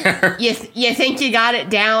out there. You think you got it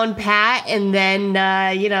down pat, and then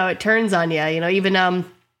it turns on you. Even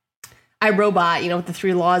iRobot. With the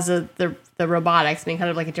 3 laws of the robotics. I mean, kind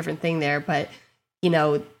of like a different thing there, but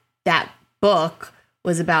that book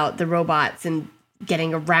was about the robots and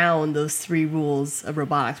getting around those 3 rules of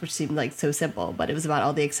robotics, which seemed like so simple, but it was about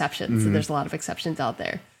all the exceptions. So there's a lot of exceptions out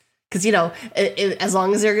there. Because, as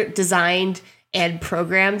long as they're designed and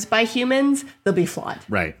programmed by humans, they'll be flawed.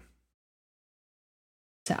 Right.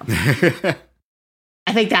 So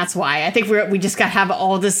I think that's why. I think we just got to have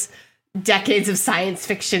all this decades of science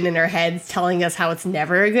fiction in our heads telling us how it's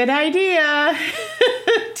never a good idea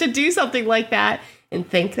to do something like that and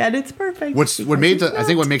think that it's perfect. What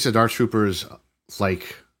makes the Dark Troopers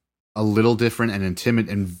like a little different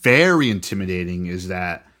and very intimidating is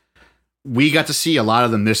that we got to see a lot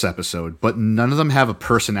of them this episode, but none of them have a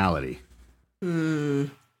personality.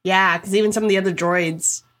 Yeah, because even some of the other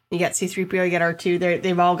droids, you got C-3PO, you got R2,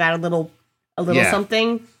 they've all got a little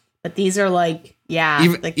something, but these are like,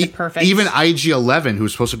 the perfect. Even IG-11,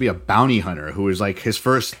 who's supposed to be a bounty hunter, who is like his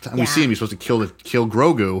first time we see him, he's supposed to kill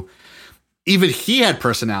Grogu. Even he had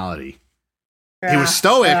personality. He was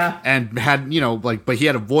stoic and had, but he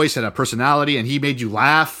had a voice, had a personality, and he made you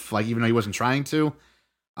laugh, like even though he wasn't trying to.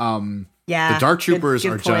 The Dark Troopers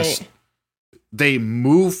are just, they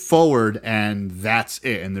move forward and that's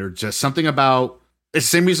it. And they're just something about, it's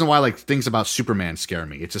the same reason why like things about Superman scare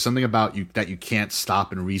me. It's just something about you that you can't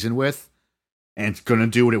stop and reason with, and it's going to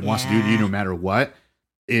do what it wants to do to you no matter what,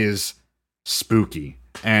 is spooky.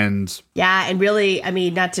 And really, I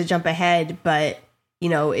mean, not to jump ahead, but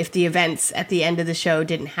if the events at the end of the show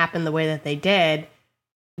didn't happen the way that they did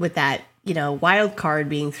with that, wild card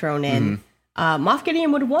being thrown in, Moff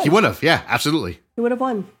Gideon would have won. He would have. Yeah, absolutely. He would have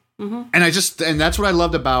won. Mm-hmm. And that's what I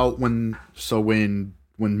loved about when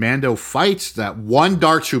Mando fights that one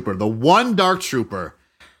Dark Trooper,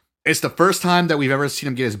 it's the first time that we've ever seen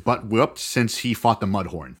him get his butt whooped since he fought the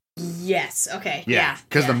Mudhorn. Yes. Okay. Yeah.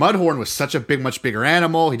 Because the Mudhorn was such a much bigger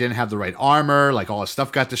animal. He didn't have the right armor. Like all his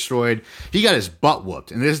stuff got destroyed. He got his butt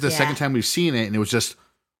whooped. And this is the second time we've seen it. And it was just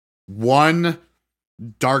one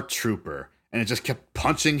Dark Trooper. And it just kept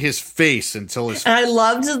punching his face until his... And I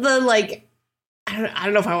loved the, I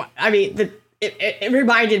don't know if it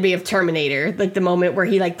reminded me of Terminator. Like the moment where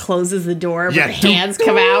he, closes the door, but the hands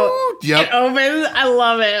come out. Yep. It opens. I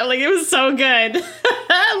love it. Like, it was so good.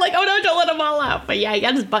 I'm like, oh no, don't let them all out. But yeah, he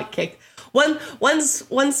got his butt kicked.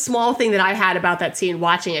 One small thing that I had about that scene,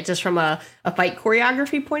 watching it just from a fight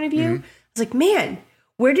choreography point of view, I was like, man,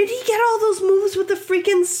 where did he get all those moves with the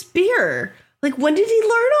freaking spear? Like, when did he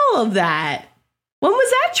learn all of that? When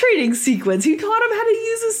was that training sequence? Who taught him how to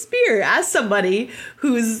use a spear? As somebody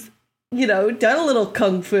who's, done a little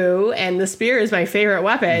kung fu, and the spear is my favorite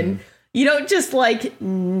weapon, you don't just,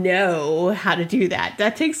 know how to do that.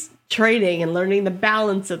 That takes training and learning the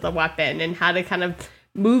balance of the weapon and how to kind of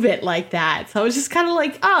move it like that. So I was just kind of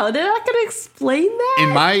like, oh, they're not going to explain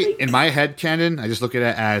that? In my head canon, I just look at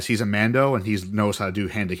it as he's a Mando, and he knows how to do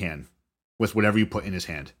hand-to-hand with whatever you put in his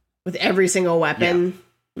hand. With every single weapon?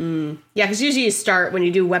 Yeah, because usually you start, when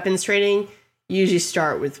you do weapons training, you usually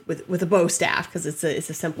start with a bow staff, because it's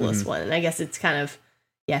the simplest one. And I guess it's kind of,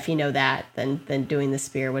 if you know that, then doing the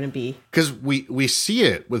spear wouldn't be... Because we see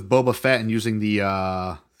it with Boba Fett and using the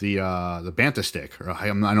banta stick. Or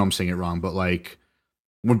I know I'm saying it wrong, but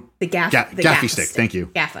the gaffy stick. Thank you.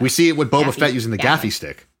 Gaffa. We see it with Boba Fett using the gaffy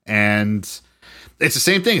stick. And it's the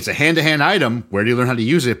same thing. It's a hand-to-hand item. Where do you learn how to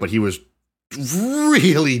use it? But he was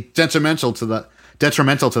really detrimental to the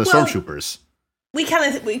stormtroopers. We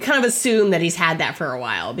kind of assume that he's had that for a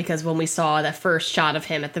while, because when we saw that first shot of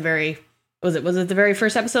him at the very, was it the very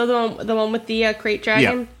first episode, the one with the crate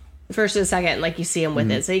dragon? Yeah. The first or the second, you see him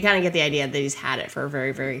with it, so you kind of get the idea that he's had it for a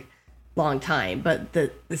very, very long time. But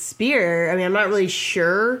the spear, I mean, I'm not really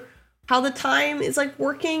sure how the time is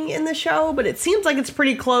working in the show, but it seems like it's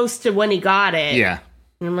pretty close to when he got it. Yeah.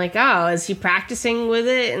 And I'm like, oh, is he practicing with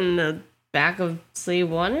it in the back of sleeve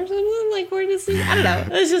one or something? Where does he? I don't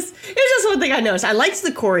know. It was just one thing I noticed. I liked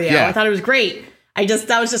the choreo. Yeah. I thought it was great.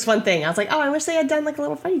 That was just one thing. I was like, oh, I wish they had done a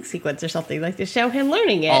little fighting sequence or something to show him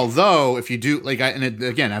learning it. Although, if you do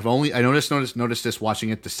I noticed this watching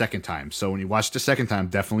it the second time. So when you watch it the second time,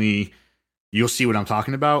 definitely you'll see what I'm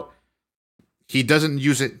talking about. He doesn't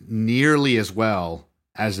use it nearly as well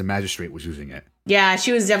as the magistrate was using it. Yeah,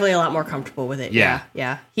 she was definitely a lot more comfortable with it.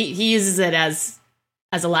 Yeah. He uses it as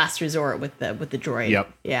a last resort with the droid.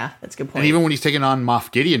 Yep. Yeah, that's a good point. And even when he's taking on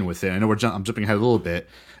Moff Gideon with it, I know I'm jumping ahead a little bit.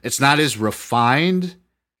 It's not as refined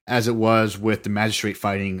as it was with the magistrate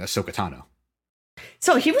fighting Ahsoka Tano.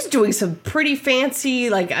 So he was doing some pretty fancy,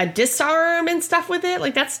 like a disarm and stuff with it.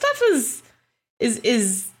 Like that stuff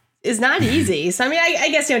is not easy. So I mean, I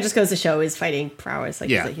guess just goes to show his fighting prowess. Like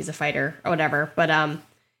he's a fighter or whatever. But I've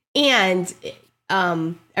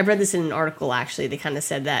read this in an article actually. They kind of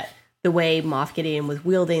said that the way Moff Gideon was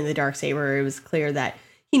wielding the Darksaber, it was clear that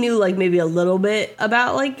he knew like maybe a little bit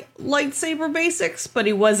about like lightsaber basics, but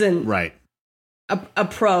he wasn't right. A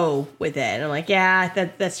pro with it. And I'm like, yeah,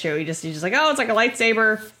 that's true. He's just like, oh, it's like a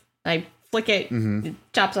lightsaber. I flick it, it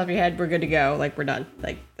chops off your head. We're good to go. Like we're done.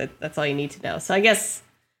 Like that's all you need to know. So I guess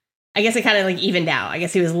it kind of like evened out. I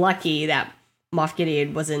guess he was lucky that Moff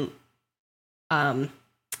Gideon wasn't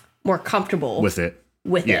more comfortable with it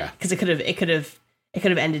because it could have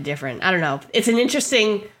ended different. I don't know. It's an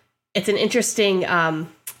interesting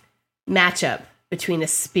matchup between a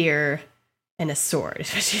spear and a sword,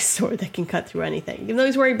 especially a sword that can cut through anything. Even though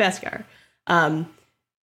he's wearing Beskar,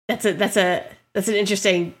 that's an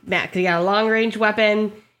interesting match because you got a long range weapon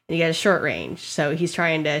and you got a short range. So he's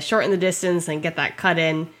trying to shorten the distance and get that cut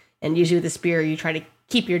in. And usually with the spear, you try to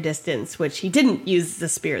keep your distance, which he didn't use the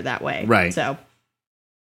spear that way. Right. So,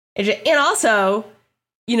 and also,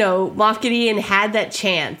 Moff Gideon had that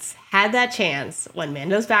chance when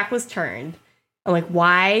Mando's back was turned. I'm like,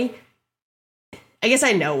 why? I guess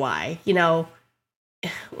I know why. When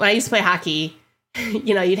I used to play hockey,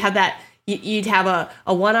 you'd have that. You'd have a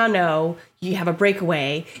 1-on-0, you have a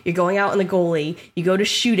breakaway, you're going out on the goalie, you go to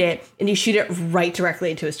shoot it, and you shoot it right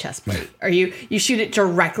directly into his chest plate. Or you shoot it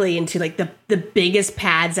directly into like the biggest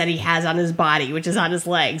pads that he has on his body, which is on his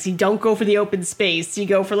legs. You don't go for the open space, you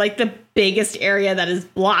go for like the biggest area that is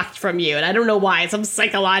blocked from you. And I don't know why, it's some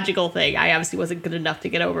psychological thing I obviously wasn't good enough to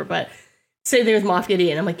get over, but same thing with Moff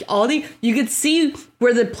Gideon. I'm like, you could see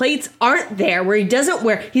where the plates aren't there, where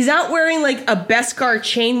he's not wearing like a Beskar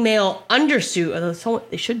chainmail undersuit, although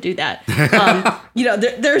they should do that.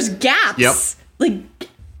 There's gaps. Yep. Like,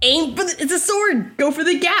 aim for it's a sword, go for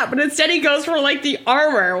the gap. But instead he goes for like the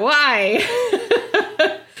armor. Why?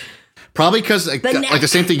 Probably because like the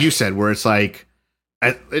same thing you said, where it's like,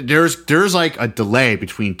 there's like a delay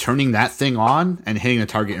between turning that thing on and hitting the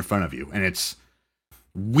target in front of you. And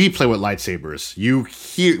we play with lightsabers.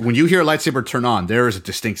 When you hear a lightsaber turn on, there is a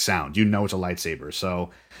distinct sound. You know it's a lightsaber. So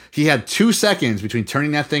he had 2 seconds between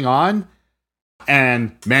turning that thing on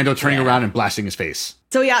and Mando turning around and blasting his face.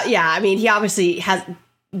 So yeah. I mean, he obviously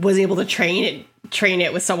was able to train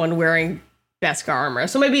it with someone wearing Beskar armor.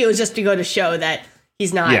 So maybe it was just to go to show that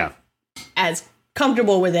he's not as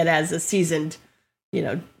comfortable with it as a seasoned,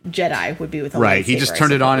 Jedi would be with a lightsaber. He just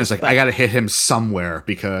turned it on and it's like, I gotta hit him somewhere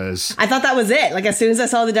because I thought that was it. Like as soon as I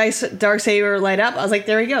saw the Darksaber light up, I was like,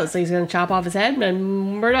 there he goes. So he's gonna chop off his head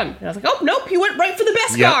and we're done. And I was like, oh nope, he went right for the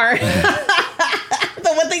Beskar. Yep.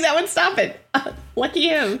 The one thing that would stop it. Lucky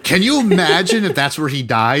him. Can you imagine if that's where he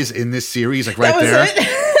dies in this series? Like right there. It?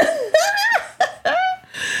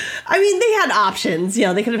 I mean, they had options.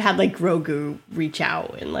 They could have had like Grogu reach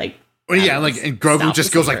out and like. Well, yeah, like and Grogu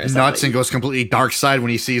just goes like nuts and goes completely dark side when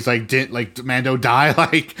he sees like Mando die,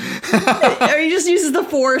 like. Or he just uses the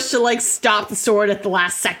Force to like stop the sword at the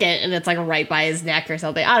last second, and it's like right by his neck or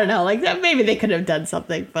something. I don't know, like that. Maybe they could have done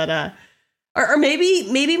something, but or maybe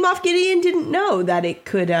Moff Gideon didn't know that it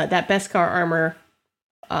could that Beskar armor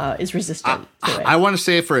is resistant to it. I want to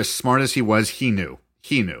say for as smart as he was, he knew.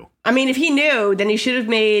 I mean, if he knew, then he should have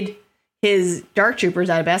made his Dark Troopers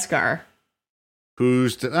out of Beskar.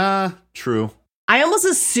 Who's true. I almost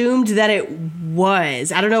assumed that it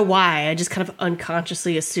was. I don't know why. I just kind of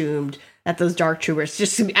unconsciously assumed that those Dark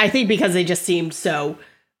Troopers I think because they just seemed so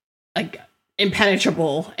like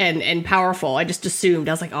impenetrable and powerful. I just assumed.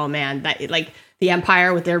 I was like, oh man, that like the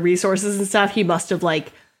Empire with their resources and stuff, he must have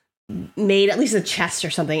like made at least a chest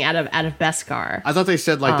or something out of Beskar. I thought they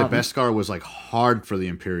said like the Beskar was like hard for the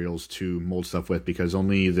Imperials to mold stuff with because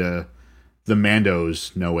only the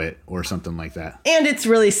Mandos know it or something like that. And it's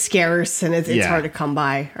really scarce and it's hard to come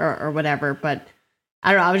by or whatever. But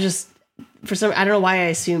I don't know. I was just, I don't know why I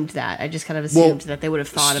assumed that. I just kind of assumed that they would have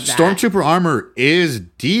thought of that. Stormtrooper armor is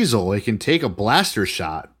diesel. It can take a blaster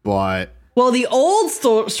shot, but. Well, the old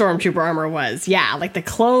Stormtrooper armor was, like the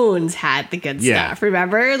clones had the good stuff.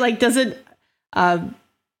 Remember? Like, does it, in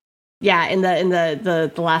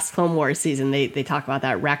the last Clone Wars season, they talk about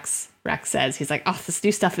that. Rex says, he's like, oh, this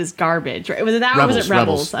new stuff is garbage. Was it that or was it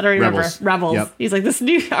Rebels? I don't remember. Rebels. Yep. He's like, this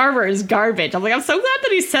new armor is garbage. I'm like, I'm so glad that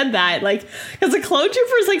he said that. Like, because the clone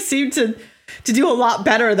troopers like seem to do a lot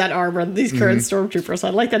better than armor than these current stormtroopers. So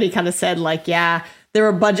I like that he kind of said like, there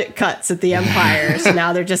were budget cuts at the Empire. So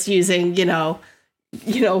now they're just using,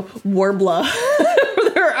 Warbler for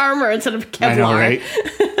their armor instead of Kevlar. I know,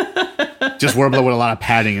 right? Just Warbler with a lot of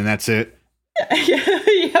padding and that's it.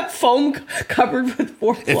 Yeah, foam covered with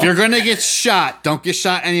warplock. If you're gonna get shot, don't get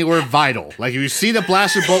shot anywhere vital. Like if you see the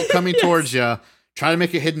blaster bolt coming towards you, try to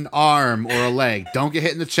make it hit an arm or a leg. Don't get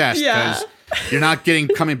hit in the chest because you're not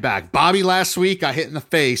coming back. Bobby last week got hit in the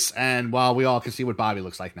face, and well, we all can see what Bobby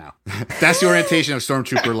looks like now. That's the orientation of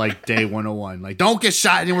Stormtrooper, like day 101. Like, don't get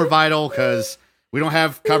shot anywhere vital because we don't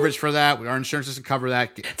have coverage for that. Our insurance doesn't cover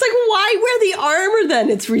that. It's like, why wear the armor then?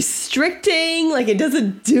 It's restricting. Like, it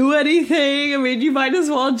doesn't do anything. I mean, you might as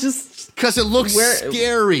well just... Because it looks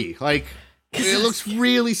scary. Like, it looks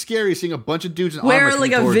really scary seeing a bunch of dudes in armor. Wear,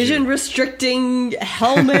 like, a vision-restricting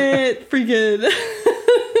helmet. Freaking...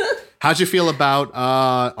 How'd you feel about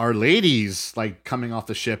our ladies, like, coming off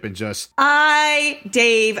the ship and just...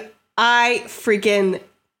 Dave, I freaking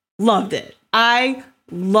loved it. I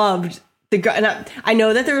loved... I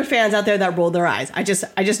know that there are fans out there that rolled their eyes. I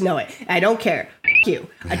just know it. I don't care. F you.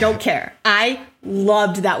 I don't care. I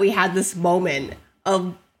loved that we had this moment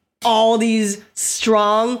of all these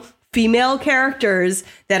strong female characters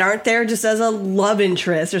that aren't there just as a love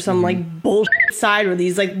interest or some like bullshit side, where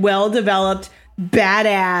these like well-developed,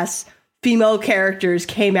 badass female characters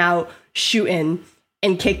came out shooting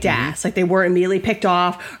and kicked ass. Like they weren't immediately picked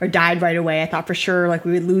off or died right away. I thought for sure like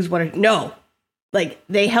we would lose one. No. Like,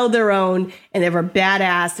 they held their own, and they were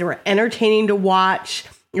badass. They were entertaining to watch.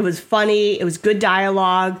 It was funny. It was good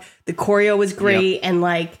dialogue. The choreo was great. Yep. And,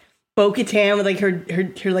 like, Bo-Katan with, like,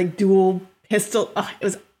 her like, dual pistol. Oh,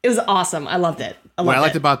 it was awesome. I loved it. What I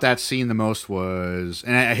liked about that scene the most was,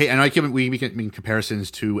 and I know we can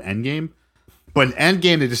comparisons to Endgame, but in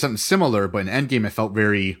Endgame, they did something similar, but in Endgame, it felt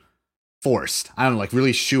very forced. I don't know, like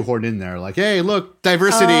really shoehorned in there. Like, hey, look,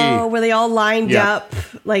 diversity. Oh, were they all lined up?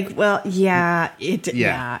 Like, well, yeah.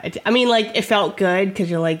 I mean, like, it felt good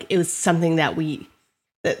because you're like, it was something that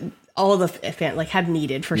all the fans like had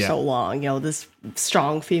needed for so long. You know, this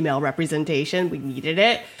strong female representation. We needed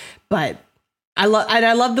it, but I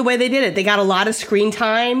love the way they did it. They got a lot of screen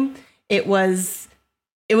time. It was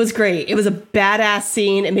great. It was a badass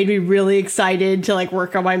scene. It made me really excited to like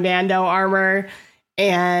work on my Mando armor.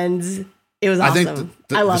 And it was awesome. I think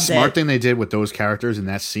the smart thing they did with those characters in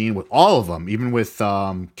that scene, with all of them, even with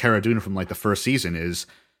Cara Dune from like the first season, is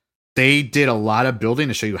they did a lot of building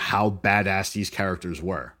to show you how badass these characters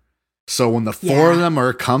were. So when the four of them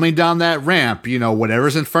are coming down that ramp, you know,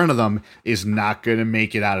 whatever's in front of them is not going to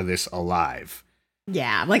make it out of this alive.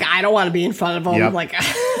 Yeah, like I don't want to be in front of them. Yep. Like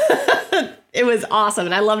it was awesome,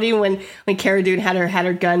 and I loved even when Cara Dune had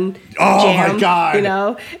her gun. Oh jam, my god! You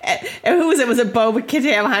know, and who was it? Was it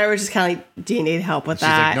Bo-Katan? I was just kind of like, "Do you need help with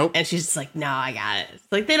that?" Like, nope. And she's just like, "No, I got it."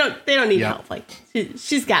 It's like they don't need help. Like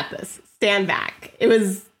she's got this. Stand back. It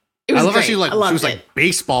was. I love great. how she was like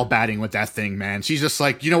baseball batting with that thing, man. She's just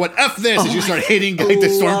like, you know what, F this, and she started hitting like the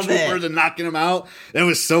stormtroopers and knocking them out. It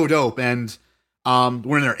was so dope. And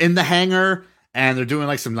when they're in the hangar and they're doing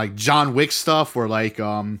like some like John Wick stuff, where like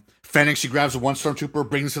Fennec, she grabs one stormtrooper,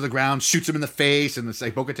 brings him to the ground, shoots him in the face, and it's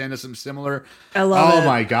like Bo-Katan does something similar. I love it. Oh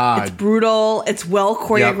my god, it's brutal. It's well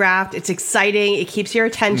choreographed. Yep. It's exciting. It keeps your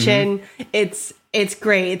attention. Mm-hmm. It's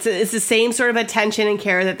great. It's the same sort of attention and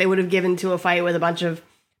care that they would have given to a fight with a bunch of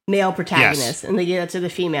male protagonists, and they give that to the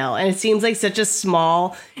female. And it seems like such a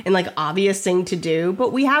small and like obvious thing to do,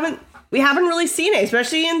 but we haven't really seen it,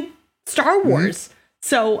 especially in Star Wars. Mm-hmm.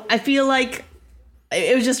 So I feel like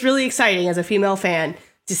it was just really exciting as a female fan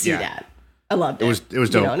to see that. I loved it. It was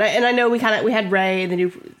dope. You know, and I know we had Rey and the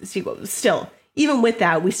new sequel. Still, even with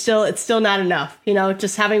that, it's still not enough. You know,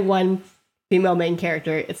 just having one female main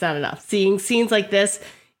character, it's not enough. Seeing scenes like this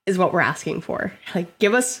is what we're asking for. Like,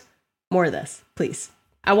 give us more of this, please.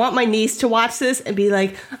 I want my niece to watch this and be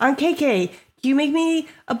like, Aunt KK, can you make me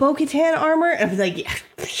a Bo-Katan armor? And I'd be like, yeah,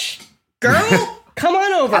 girl, come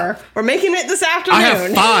on over. We're making it this afternoon. I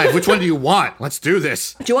have 5. Which one do you want? Let's do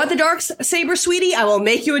this. Do you want the dark saber, sweetie? I will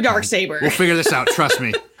make you a dark saber. We'll figure this out. Trust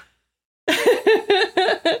me.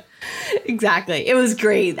 Exactly. It was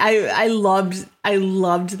great. I loved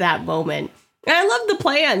that moment. And I loved the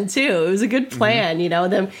plan too. It was a good plan. You know,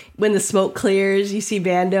 then when the smoke clears, you see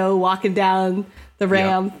Mando walking down the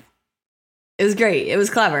ramp. Yep. It was great. It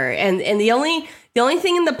was clever. And the only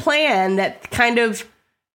thing in the plan that kind of,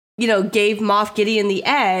 you know, gave Moff Gideon the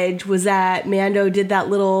edge was that Mando did that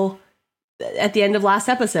little at the end of last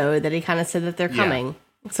episode that he kind of said that they're coming.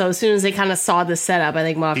 Yeah. So as soon as they kind of saw the setup, I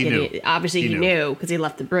think Moff Gideon obviously he knew because he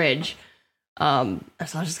left the bridge. So I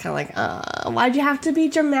was just kind of like, why'd you have to be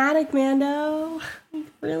dramatic, Mando?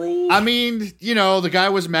 Really? I mean, you know, the guy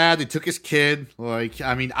was mad. They took his kid. Like,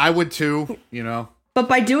 I mean, I would too, you know. But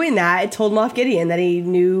by doing that, it told Moff Gideon that he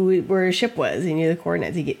knew where his ship was. He knew the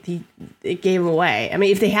coordinates. It gave him away. I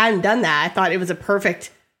mean, if they hadn't done that, I thought it was a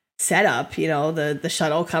perfect setup, the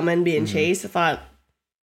shuttle coming, being chased. I thought,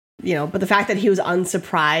 but the fact that he was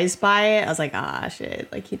unsurprised by it, I was like,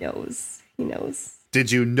 shit, like he knows. Did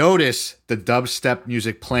you notice the dubstep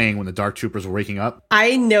music playing when the Dark Troopers were waking up?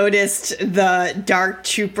 I noticed the Dark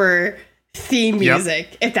Trooper theme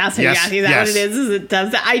music. If that's what you're asking, is that what it is? Is it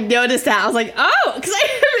dubstep? I noticed that. I was like, oh, because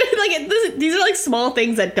these are like small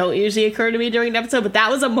things that don't usually occur to me during an episode, but that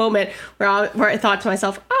was a moment where I thought to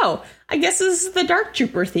myself, oh, I guess this is the Dark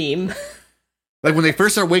Trooper theme. Like when they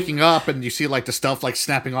first start waking up and you see like the stuff like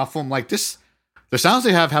snapping off them, like this, the sounds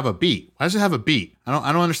they have a beat. Why does it have a beat? I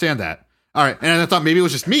don't understand that. All right, and I thought maybe it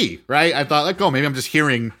was just me, right? I thought like, oh, maybe I'm just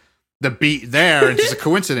hearing the beat there, and it's just a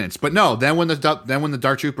coincidence. But no, then when the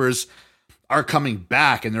Dark Troopers are coming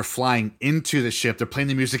back and they're flying into the ship, they're playing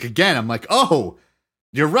the music again. I'm like, oh,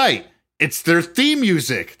 you're right. It's their theme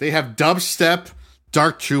music. They have dubstep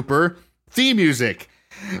Dark Trooper theme music.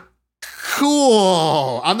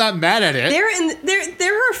 Cool. I'm not mad at it.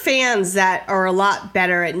 There are fans that are a lot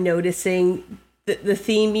better at noticing the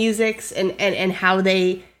theme musics and how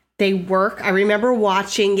they work. I remember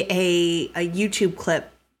watching a YouTube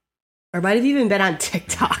clip, or it might have even been on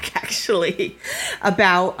TikTok actually,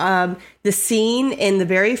 about the scene in the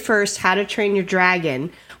very first How to Train Your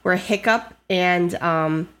Dragon where Hiccup and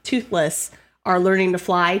Toothless are learning to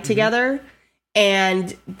fly together,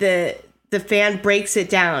 and the fan breaks it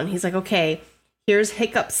down. He's like, okay, here's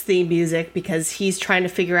Hiccup's theme music because he's trying to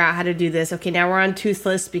figure out how to do this. Okay, now we're on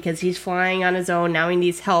Toothless because he's flying on his own. Now he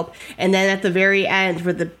needs help. And then at the very end,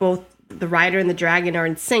 where both the rider and the dragon are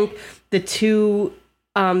in sync, the two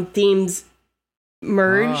themes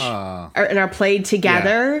merge and are played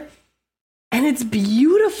together. Yeah. And it's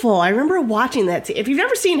beautiful. I remember watching that. If you've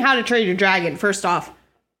never seen How to Train Your Dragon, first off,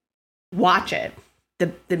 watch it.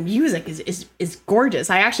 The music is gorgeous.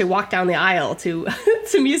 I actually walked doon the aisle to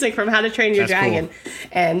music from How to Train Your Dragon. Cool.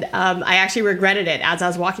 And I actually regretted it as I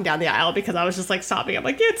was walking down the aisle because I was just like sobbing. I'm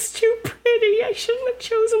like, it's too pretty. I shouldn't have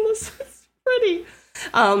chosen this. It's pretty.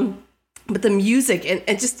 But the music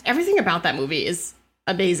and just everything about that movie is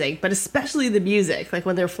amazing, but especially the music. Like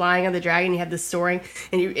when they're flying on the dragon, you have this soaring,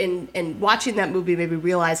 and watching that movie made me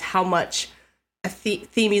realize how much a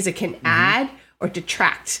theme music can add or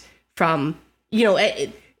detract from,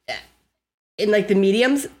 in like the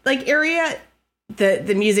mediums like area,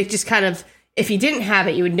 the music just kind of, if you didn't have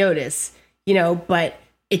it, you would notice, but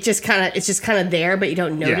it's just kind of there, but you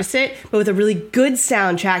don't notice it. But with a really good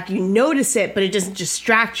soundtrack, you notice it, but it doesn't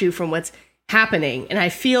distract you from what's happening. And I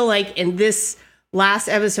feel like in this last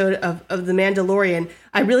episode of The Mandalorian,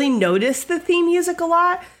 I really noticed the theme music a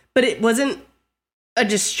lot, but it wasn't a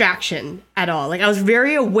distraction at all. Like I was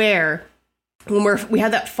very aware when we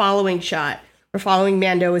had that following shot. We're following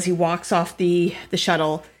Mando as he walks off the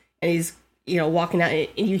shuttle, and he's walking out, and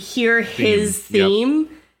you hear his theme,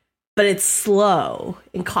 but it's slow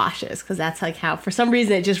and cautious because that's like how, for some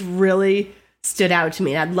reason, it just really stood out to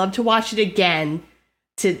me. And I'd love to watch it again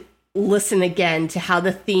to listen again to how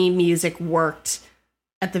the theme music worked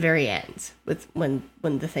at the very end with when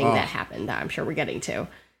the thing that happened that I'm sure we're getting to.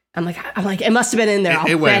 I'm like, it must have been in there.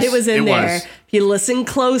 I'll bet it was in there. If you listen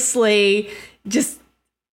closely, just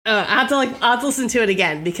I have to listen to it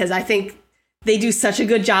again because I think they do such a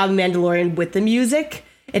good job in Mandalorian with the music.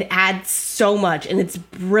 It adds so much and it's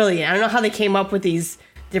brilliant. I don't know how they came up with these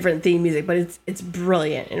different theme music, but it's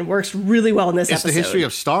brilliant and it works really well in this episode. It's the history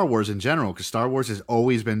of Star Wars in general, because Star Wars has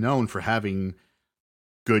always been known for having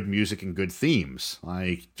good music and good themes.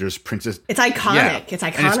 Like there's Princess. It's iconic. Yeah. It's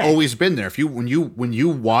iconic. And it's always been there. When you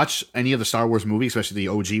watch any of the Star Wars movies, especially the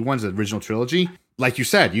OG ones, the original trilogy, like you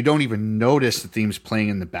said, you don't even notice the themes playing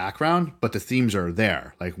in the background, but the themes are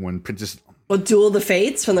there. Like when Princess. Well, Duel of the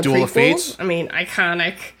Fates from the Duel prequel. Of Fates. I mean,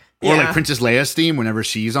 iconic. Or like Princess Leia's theme whenever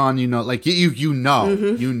she's on, like you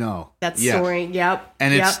know. That's soaring. Yep.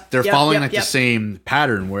 And they're following the same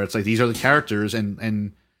pattern where it's like these are the characters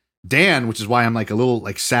and Dan, which is why I'm like a little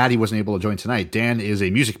like sad he wasn't able to join tonight. Dan is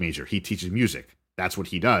a music major. He teaches music. That's what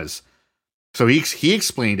he does. So he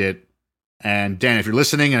explained it. And Dan, if you're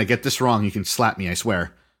listening and I get this wrong, you can slap me, I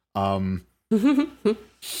swear.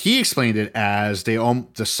 He explained it as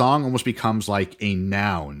the song almost becomes like a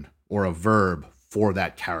noun or a verb for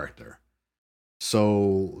that character.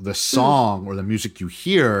 So the song or the music you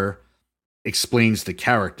hear explains the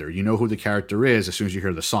character. You know who the character is as soon as you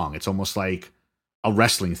hear the song. It's almost like a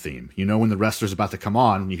wrestling theme. When the wrestler's about to come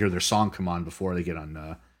on, when you hear their song come on before they get on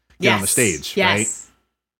the stage, right?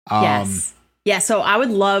 Yes. Yeah, so I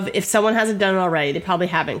would love, if someone hasn't done it already, they probably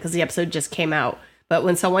haven't because the episode just came out, but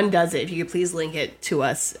when someone does it, if you could please link it to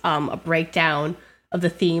us, a breakdown of the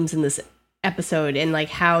themes in this episode and like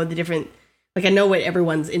how the different like I know what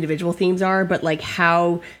everyone's individual themes are, but like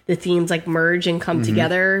how the themes like merge and come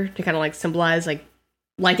together to kind of like symbolize like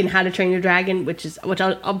in How to Train Your Dragon, which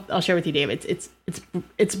I'll share with you, Dave.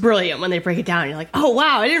 It's brilliant when they break it down. You're like, oh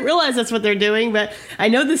wow, I didn't realize that's what they're doing, but I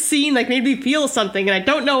know this scene like made me feel something, and I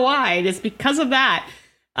don't know why. And it's because of that.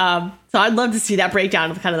 So I'd love to see that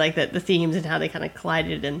breakdown of kind of like the themes and how they kind of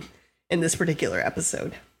collided in this particular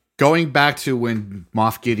episode. Going back to when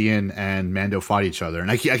Moff Gideon and Mando fought each other,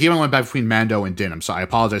 and I keep on going back between Mando and Din. I'm sorry, I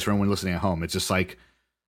apologize for everyone listening at home. It's just like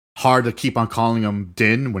hard to keep on calling him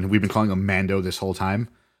Din when we've been calling him Mando this whole time.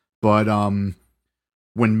 But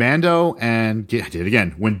when Mando and I did it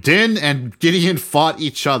again, when Din and Gideon fought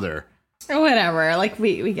each other, whatever, like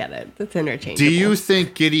we get it. It's interchangeable. Do you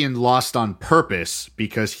think Gideon lost on purpose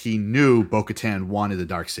because he knew Bo-Katan wanted the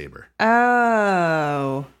Darksaber?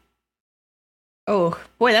 Oh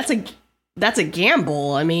boy, that's a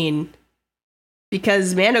gamble. I mean,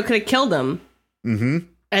 because Mando could have killed him. Mm-hmm.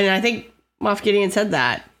 And I think Moff Gideon said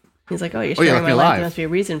that. He's like, "Oh, you're sparing my life. There must be a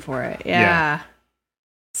reason for it." Yeah.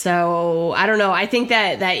 So I don't know. I think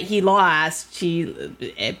that he lost.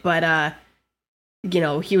 But you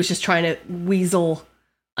know, he was just trying to weasel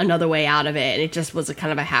another way out of it, and it just was a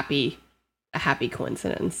kind of a happy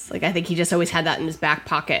coincidence. Like I think he just always had that in his back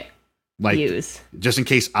pocket. Like, just in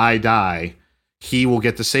case I die, he will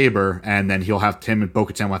get the saber, and then he'll have him and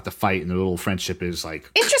Bo-Katan will have to fight, and their little friendship is like...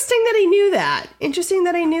 Interesting that he knew that. Interesting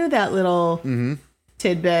that he knew that little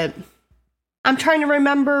tidbit. I'm trying to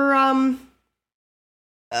remember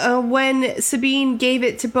when Sabine gave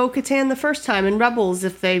it to Bo-Katan the first time in Rebels,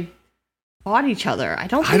 if they fought each other. I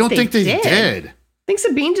don't think they did. I think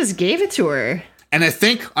Sabine just gave it to her. And I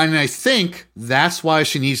think that's why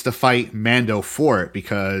she needs to fight Mando for it,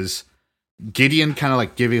 because... Gideon kind of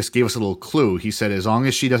like gave us a little clue. He said, as long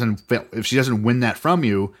as if she doesn't win that from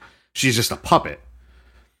you, she's just a puppet.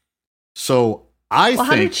 So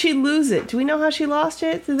how did she lose it? Do we know how she lost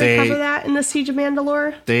it? Did they cover that in the Siege of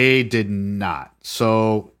Mandalore? They did not.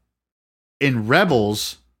 So in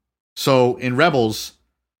Rebels, Sabine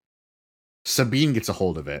gets a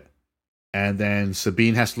hold of it. And then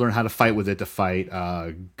Sabine has to learn how to fight with it to fight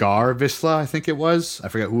Gar Vizsla, I think it was. I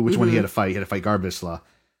forget which one he had to fight. He had to fight Gar Vizsla.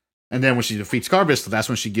 And then when she defeats Gar Vizsla, that's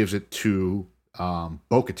when she gives it to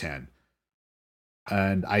Bo-Katan.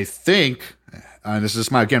 And I think, and this is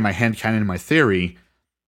my hand canon in my theory,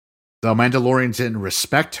 the Mandalorians didn't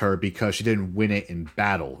respect her because she didn't win it in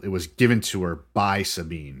battle. It was given to her by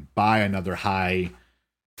Sabine, by another high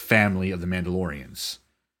family of the Mandalorians.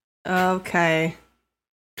 Okay.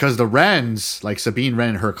 Because the Wrens, like Sabine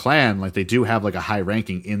Wren and her clan, like they do have like a high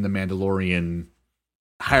ranking in the Mandalorian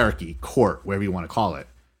hierarchy, court, whatever you want to call it.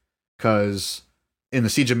 Because in the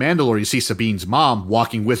Siege of Mandalore, you see Sabine's mom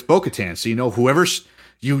walking with Bo-Katan, so you know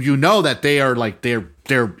you know that they are like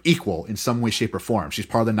they're equal in some way, shape, or form. She's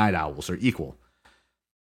part of the Night Owls; they're equal.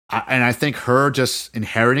 And I think her just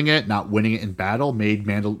inheriting it, not winning it in battle, made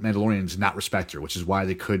Mandalorians not respect her, which is why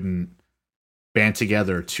they couldn't band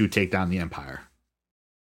together to take down the Empire.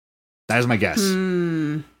 That is my guess.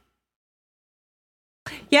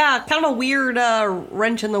 Yeah, kind of a weird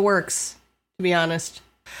wrench in the works, to be honest.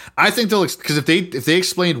 I think they'll, because if they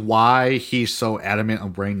explained why he's so adamant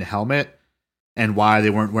on wearing the helmet and why they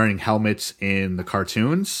weren't wearing helmets in the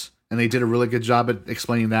cartoons, and they did a really good job at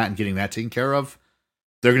explaining that and getting that taken care of,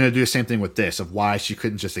 they're going to do the same thing with this, of why she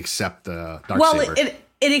couldn't just accept the Darksaber. Well, it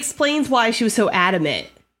explains why she was so adamant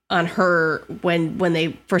on her when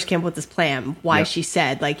they first came up with this plan, why she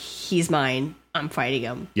said, like, he's mine, I'm fighting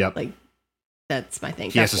him. Yep. Like, that's my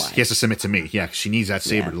thing. He has to submit to me. Yeah, she needs that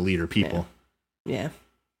saber to lead her people. Yeah.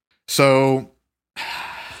 So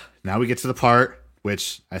now we get to the part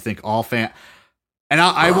which I think all and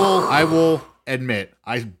I will admit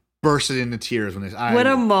I bursted into tears when this. What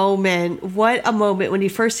a moment! What a moment when you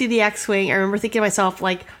first see the X-wing. I remember thinking to myself,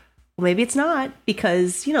 like, well, maybe it's not,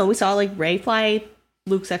 because we saw like Rey fly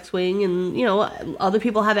Luke's X-wing, and other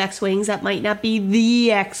people have X-wings that might not be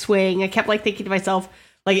the X-wing. I kept like thinking to myself,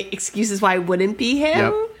 like, excuses why it wouldn't be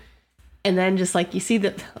him. Yep. And then just like you see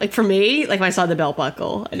that, like for me, like when I saw the belt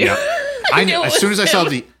buckle, I knew. Yep. I knew as soon as I saw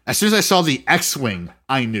the X-wing,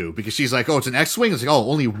 I knew, because she's like, oh, it's an X-wing. It's like,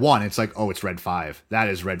 oh, only one. It's like, oh, it's Red 5. That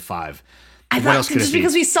is Red 5. What else could it be? Just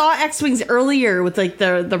because we saw X-wings earlier with like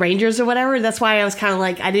the Rangers or whatever. That's why I was kind of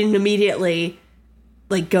like, I didn't immediately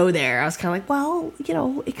like go there. I was kind of like, well,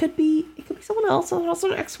 it could be someone else. There's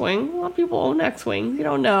also an X-wing. A lot of people own X-wings. You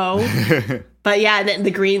don't know. But yeah,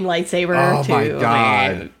 the green lightsaber too. Oh my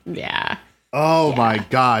god! Yeah. Oh my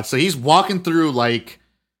god! So he's walking through like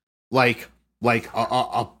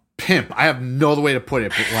a pimp. I have no other way to put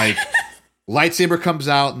it, but Lightsaber comes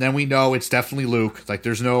out, and then we know it's definitely Luke. Like,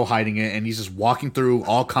 there's no hiding it, and he's just walking through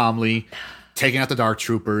all calmly, taking out the Dark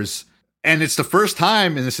Troopers. And it's the first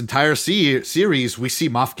time in this entire series we see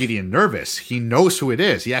Moff Gideon nervous. He knows who it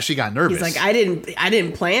is. He actually got nervous. He's like, I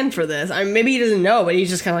didn't plan for this. I mean, maybe he doesn't know, but he's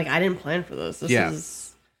just kind of like, I didn't plan for this. This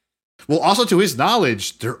is... Well, also to his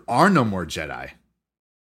knowledge, there are no more Jedi.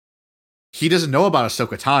 He doesn't know about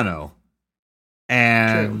Ahsoka Tano.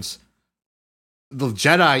 And the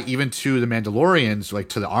Jedi, even to the Mandalorians, like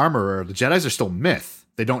to the Armorer, the Jedis are still myth.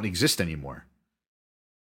 They don't exist anymore.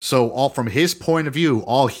 So all from his point of view,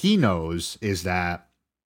 all he knows is that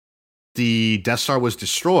the Death Star was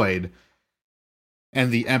destroyed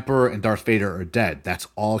and the Emperor and Darth Vader are dead. That's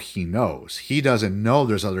all he knows. He doesn't know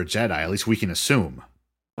there's other Jedi. At least we can assume.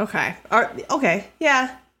 Okay. Okay.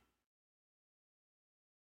 Yeah.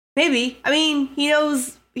 Maybe. I mean, he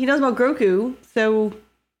knows about Grogu, so...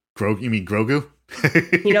 You mean Grogu?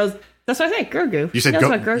 He knows... That's what I said, Grogu. You said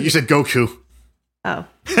Grogu. You said Goku. Oh.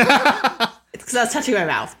 It's because I was touching my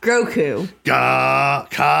mouth. Grogu. Kamehameha.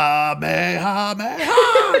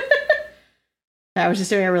 I was just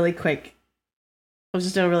doing a really quick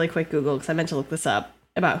Google because I meant to look this up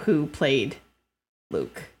about who played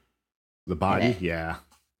Luke. The body, yeah.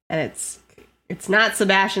 And it's not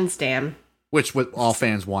Sebastian Stan. Which what all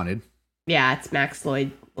fans wanted. Yeah, it's Max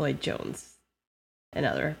Lloyd Jones,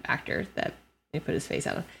 another actor that they put his face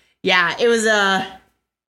on. Yeah, it was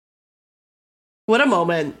what a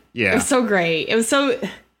moment. Yeah. It was so great. It was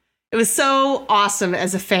so awesome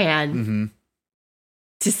as a fan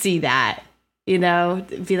to see that, you know,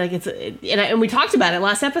 be like and we talked about it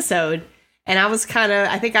last episode, and I was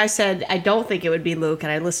I think I said I don't think it would be Luke,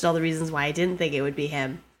 and I listed all the reasons why I didn't think it would be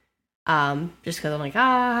him. Just because I'm like,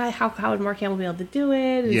 how would Mark Hamill be able to do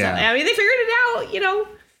it? And yeah. So, I mean, they figured it out, you know.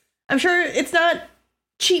 I'm sure it's not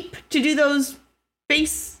cheap to do those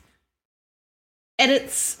face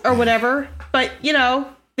edits or whatever, but you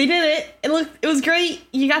know, they did it. It was great.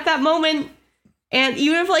 You got that moment, and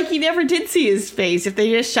even if like you never did see his face, if they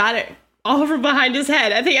just shot it all over behind his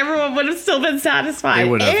head, I think everyone would have still been satisfied. They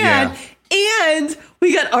would have, and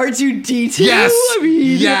we got R2-D2. Yes, I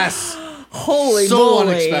mean, yes. Holy so moly.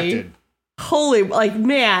 Unexpected. Holy, like,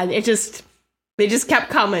 man, they just kept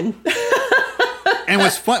coming. And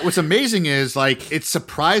what's amazing is, like, it's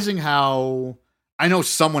surprising how I know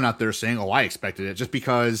someone out there saying, I expected it, just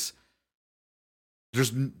because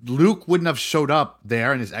Luke wouldn't have showed up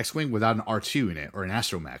there in his X-Wing without an R2 in it, or an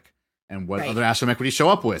astromech. And what other astromech would he show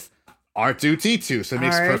up with? R2-D2, so it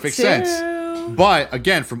makes perfect sense. But,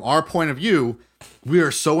 again, from our point of view, we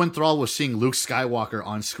are so enthralled with seeing Luke Skywalker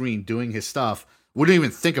on screen doing his stuff, we don't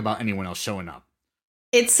even think about anyone else showing up.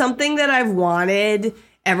 It's something that I've wanted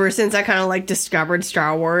ever since I kind of like discovered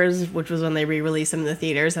Star Wars, which was when they re-released them in the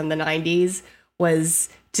theaters in the 90s, was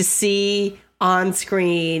to see on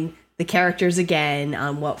screen the characters again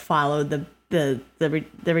on what followed the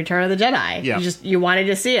Return of the Jedi. Yeah. You wanted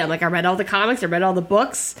to see it. Like, I read all the comics, I read all the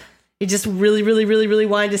books. You just really, really, really, really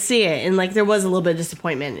wanted to see it. And like, there was a little bit of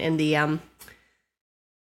disappointment in the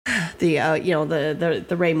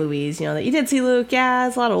Rey movies, you know, that you did see Luke,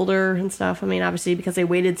 it's a lot older and stuff. I mean, obviously because they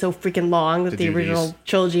waited so freaking long that the original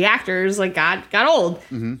trilogy actors like got old.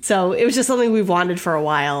 So it was just something we've wanted for a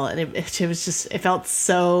while, and it was just, it felt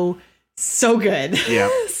so good. Yeah.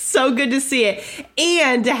 So good to see it,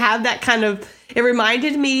 and to have that kind of, it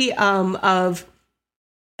reminded me of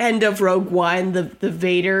end of Rogue One, the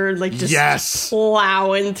Vader like just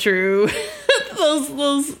plowing through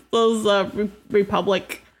those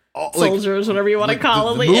Republic soldiers, whatever you want to call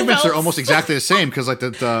them. The movements are almost exactly the same, because like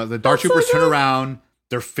the Dark Troopers turn around,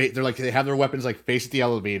 they're like, they have their weapons like face at the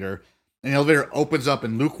elevator, and the elevator opens up,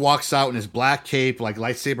 and Luke walks out in his black cape, like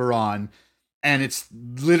lightsaber on, and it's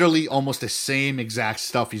literally almost the same exact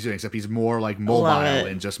stuff he's doing, except he's more like mobile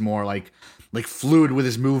and just more like fluid with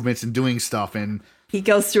his movements and doing stuff, and he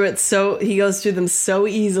goes through them so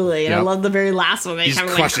easily. And I love the very last one. He kind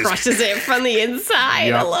of like crushes it from the inside.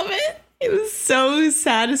 Yep. I love it. It was so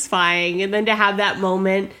satisfying. And then to have that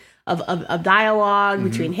moment of dialogue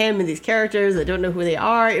between him and these characters that don't know who they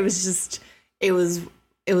are, it was just, it was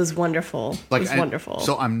wonderful. Like, it was wonderful.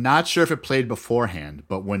 So I'm not sure if it played beforehand,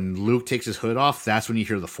 but when Luke takes his hood off, that's when you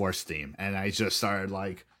hear the Force theme. And I just started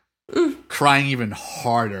like crying even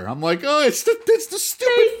harder. I'm like, oh, it's the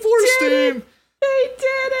stupid Force theme. They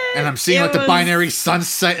did it. And I'm seeing like the binary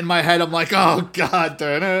sunset in my head. I'm like, oh God.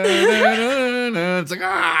 It's like,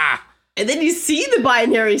 ah. And then you see the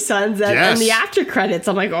binary suns in the after credits.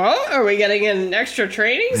 I'm like, oh, are we getting an extra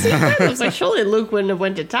training sequence? I was like, surely Luke wouldn't have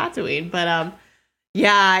went to Tatooine. But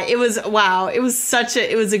yeah, it was, wow. It was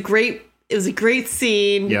a great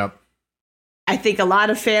scene. Yep. I think a lot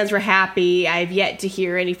of fans were happy. I've yet to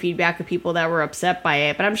hear any feedback of people that were upset by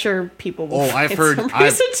it, but I'm sure people will find some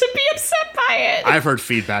reason to be upset by it. I've heard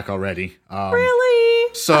feedback already.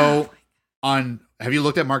 Really? So, have you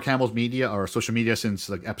looked at Mark Hamill's media or social media since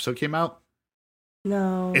the episode came out?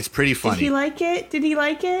 No. It's pretty funny. Did he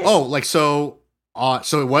like it? Oh, like so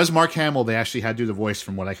it was Mark Hamill. They actually had to do the voice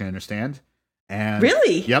from what I can understand. And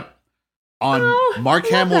really? Yep. On Mark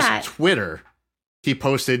Hamill's Twitter, he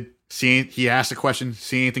posted, he asked a question,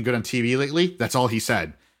 "See anything good on TV lately?" That's all he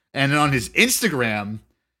said. And then on his Instagram,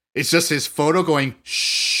 it's just his photo going,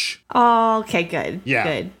 "Shh." Oh, okay, good. Yeah.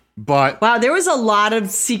 Good. But wow, there was a lot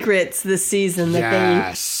of secrets this season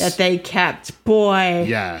that they kept. Boy.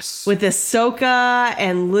 Yes. With Ahsoka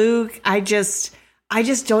and Luke, I just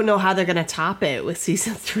don't know how they're going to top it with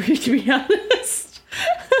season 3, to be honest.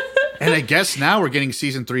 And I guess now we're getting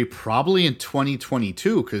season 3 probably in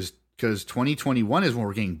 2022 because 2021 is when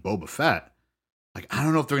we're getting Boba Fett. Like, I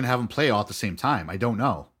don't know if they're going to have them play all at the same time. I don't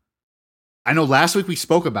know. I know last week we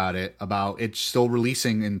spoke about it still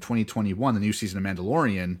releasing in 2021, the new season of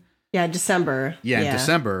Mandalorian. Yeah, December. Yeah, in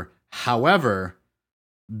December. However,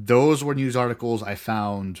 those were news articles I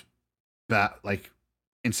found that like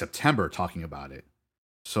in September talking about it.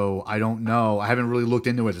 So I don't know. I haven't really looked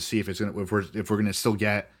into it to see if we're gonna still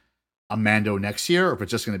get a Mando next year or if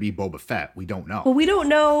it's just gonna be Boba Fett. We don't know. Well, we don't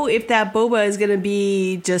know if that Boba is gonna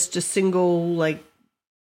be just a single like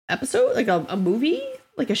episode, like a movie,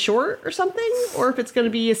 like a short or something, or if it's gonna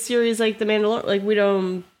be a series like The Mandalorian. Like we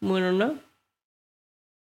don't know.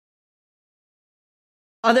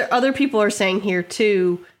 Other people are saying here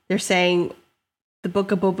too. They're saying the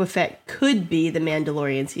Book of Boba Fett could be The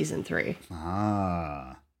Mandalorian season 3.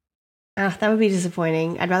 That would be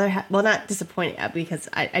disappointing. I'd rather not disappointing because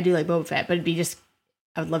I do like Boba Fett, but it'd be just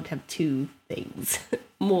I would love to have two things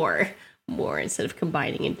more instead of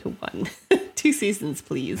combining into one. 2 seasons,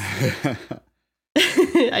 please.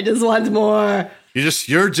 I just want more.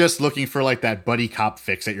 You're just looking for like that buddy cop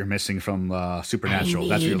fix that you're missing from Supernatural.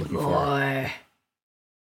 That's what you're looking for.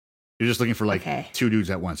 You're just looking for like 2 dudes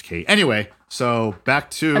at once, Kate. Anyway, so back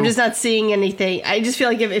to... I'm just not seeing anything. I just feel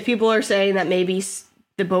like if people are saying that maybe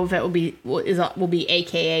the Boba Fett will be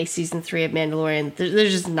AKA season 3 of Mandalorian,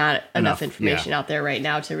 there's just not enough information out there right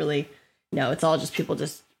now to really know. It's all just people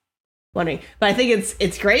just wondering. But I think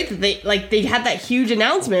it's great that they had that huge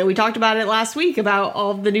announcement. We talked about it last week about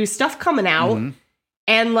all the new stuff coming out,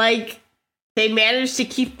 and like they managed to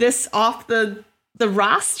keep this off the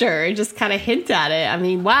roster and just kind of hint at it. I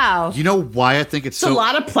mean, wow. You know why I think it's a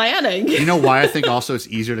lot of planning. You know why I think also it's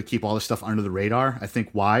easier to keep all this stuff under the radar? I think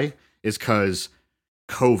why is because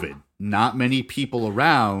COVID. Not many people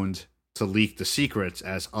around to leak the secrets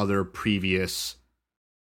as other previous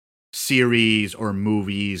series or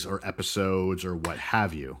movies or episodes or what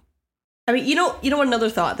have you. I mean, you know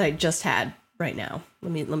another thought that I just had right now.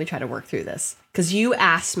 Let me try to work through this. Because you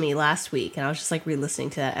asked me last week and I was just like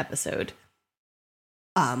re-listening to that episode.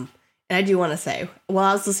 And I do want to say, while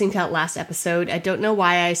I was listening to that last episode, I don't know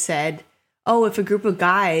why I said, "Oh, if a group of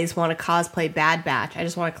guys want to cosplay Bad Batch," I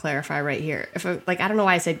just want to clarify right here. I don't know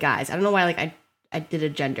why I said guys. I don't know why I did a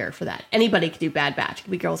gender for that. Anybody could do Bad Batch. It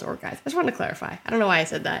could be girls or guys. I just wanted to clarify. I don't know why I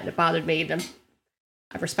said that, and it bothered me. And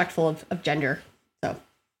I'm respectful of gender, so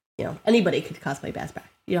anybody could cosplay Bad Batch.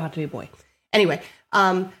 You don't have to be a boy. Anyway,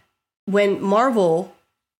 when Marvel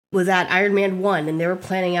was at Iron Man 1 and they were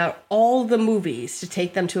planning out all the movies to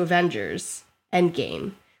take them to Avengers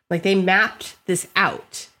Endgame. Like they mapped this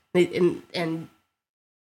out and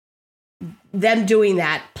them doing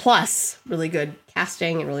that plus really good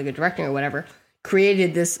casting and really good directing or whatever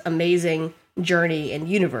created this amazing journey and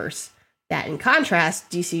universe that in contrast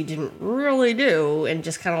DC didn't really do and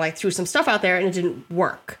just kind of like threw some stuff out there and it didn't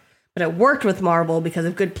work. But it worked with Marvel because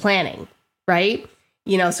of good planning, right?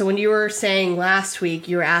 So when you were saying last week,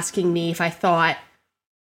 you were asking me if I thought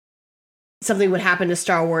something would happen to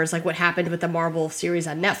Star Wars, like what happened with the Marvel series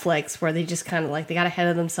on Netflix, where they just kind of like, they got ahead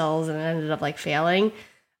of themselves and it ended up like failing.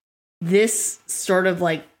 This sort of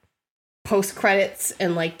like post-credits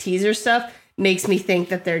and like teaser stuff makes me think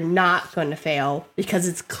that they're not going to fail because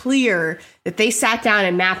it's clear that they sat down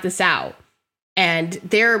and mapped this out. And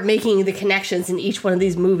they're making the connections in each one of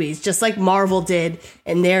these movies, just like Marvel did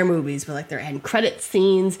in their movies, with like their end credit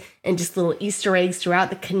scenes and just little Easter eggs throughout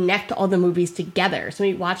that connect all the movies together. So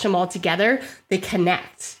when you watch them all together, they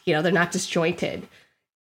connect. They're not disjointed.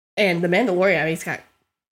 And The Mandalorian, I mean, it's got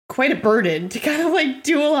quite a burden to kind of like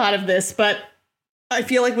do a lot of this. But I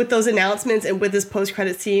feel like with those announcements and with this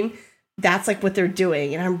post-credit scene, that's like what they're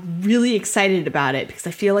doing. And I'm really excited about it because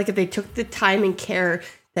I feel like if they took the time and care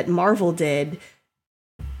that Marvel did,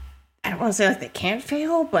 I don't want to say like they can't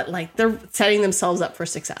fail, but like they're setting themselves up for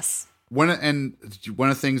success. One of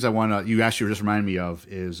the things you actually just reminded me of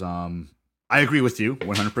is I agree with you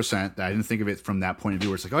 100%. I didn't think of it from that point of view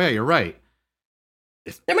where it's like, oh yeah, you're right.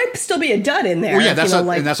 There might still be a dud in there. Well, yeah, that's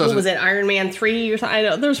what was it, Iron Man 3 or something? I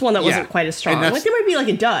know there's one that wasn't quite as strong. Like there might be like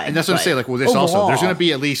a dud. And that's what I'm saying. Like, well, there's going to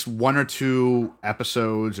be at least 1 or 2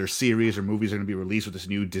 episodes or series or movies that are going to be released with this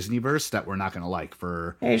new Disneyverse that we're not going to like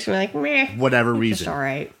for just like, meh, whatever reason. All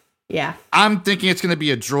right. Yeah. I'm thinking it's going to be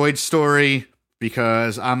a droid story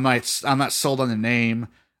because I'm not sold on the name.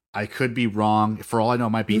 I could be wrong. For all I know, it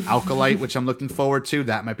might be Alkalite, which I'm looking forward to.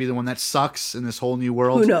 That might be the one that sucks in this whole new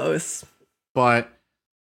world. Who knows? But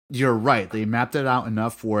you're right. They mapped it out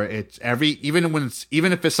enough where even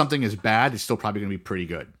if it's something is bad, it's still probably going to be pretty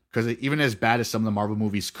good. Because even as bad as some of the Marvel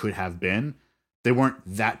movies could have been, they weren't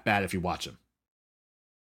that bad if you watch them.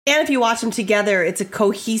 And if you watch them together, it's a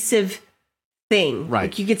cohesive thing. Right.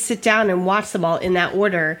 Like you could sit down and watch them all in that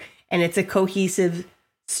order, and it's a cohesive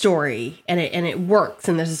story, and it works.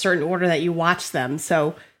 And there's a certain order that you watch them.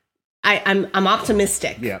 So I'm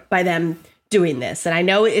optimistic by them doing this. And I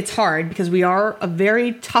know it's hard because we are a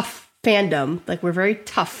very tough fandom. Like we're very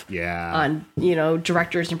tough on,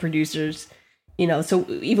 directors and producers, so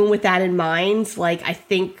even with that in mind, like I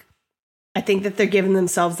think that they're giving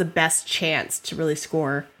themselves the best chance to really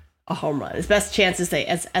score a home run, as best chance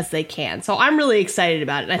as they can. So I'm really excited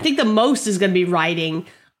about it. And I think the most is going to be riding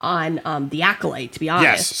on the Acolyte, to be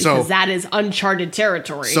honest, because that is uncharted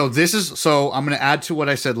territory. So I'm going to add to what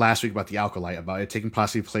I said last week about the Acolyte, about it taking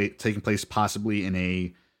place possibly in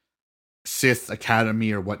a Sith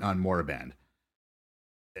Academy or whatnot, Moraband.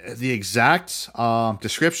 The exact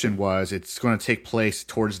description was it's going to take place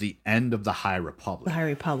towards the end of the High Republic. The High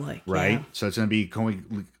Republic, right? Yeah. So it's going to be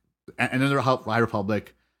going end of the High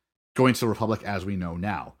Republic, going to the Republic as we know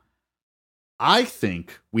now. I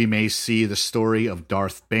think we may see the story of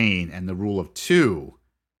Darth Bane and the Rule of Two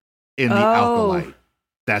in the Acolyte.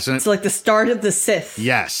 It's like the start of the Sith.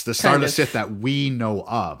 Yes, the start of the Sith that we know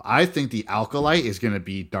of. I think the Acolyte is going to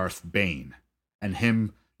be Darth Bane and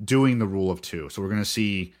him doing the Rule of Two. So we're going to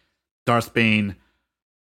see Darth Bane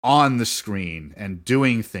on the screen and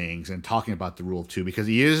doing things and talking about the Rule of Two,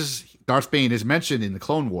 because Darth Bane is mentioned in the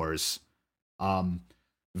Clone Wars.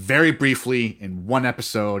 Very briefly in one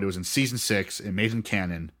episode. It was in season 6. It made in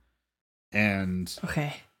canon. And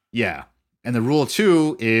yeah. And the Rule of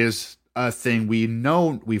Two is a thing we've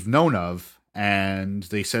known of. And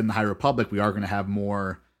they said in the High Republic, we are going to have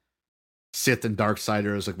more Sith and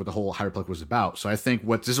Darksiders, like what the whole High Republic was about. So I think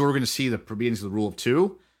this is where we're going to see the beginnings of the Rule of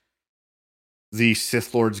Two. The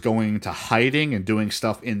Sith Lords going to hiding and doing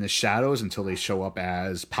stuff in the shadows until they show up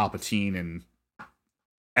as Palpatine and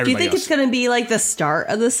do you think it's going to be like the start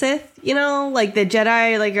of the Sith? Like the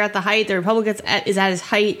Jedi, like you're at the height, the Republic is at its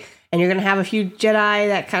height, and you're going to have a few Jedi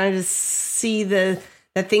that kind of just see that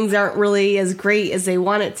things aren't really as great as they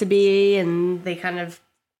want it to be, and they kind of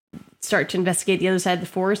start to investigate the other side of the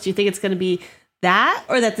Force. Do you think it's going to be that,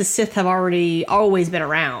 or that the Sith have always been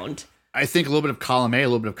around? I think a little bit of column A, a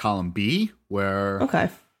little bit of column B, where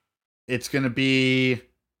it's going to be,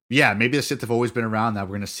 maybe the Sith have always been around. That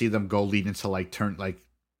we're going to see them go lead into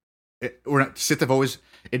Sith have always.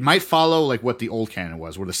 It might follow like what the old canon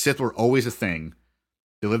was, where the Sith were always a thing.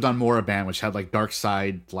 They lived on Moraband, which had like dark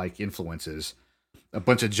side like influences. A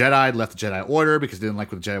bunch of Jedi left the Jedi Order because they didn't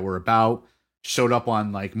like what the Jedi were about. Showed up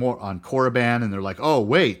on Korriban, and they're like, oh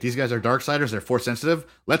wait, these guys are Darksiders. They're Force sensitive.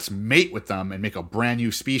 Let's mate with them and make a brand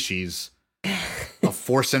new species of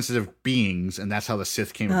Force sensitive beings, and that's how the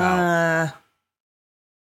Sith came about.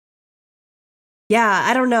 Yeah,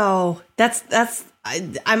 I don't know. That's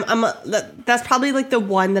probably like the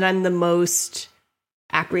one that I'm the most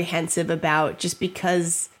apprehensive about, just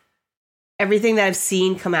because everything that I've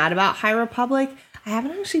seen come out about High Republic, I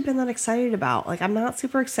haven't actually been that excited about. Like, I'm not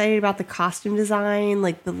super excited about the costume design,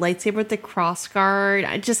 like the lightsaber with the crossguard.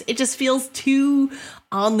 It just feels too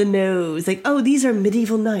on the nose. Like, oh, these are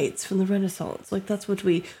medieval knights from the Renaissance. Like, that's what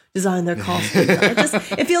we designed their costumes.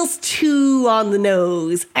 It feels too on the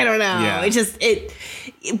nose. I don't know. Yeah.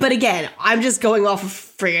 But again, I'm just going off of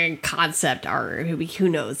friggin' concept art. Who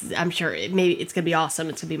knows? I'm sure maybe it's gonna be awesome.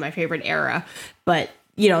 It's gonna be my favorite era. But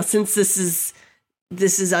since this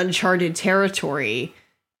is uncharted territory,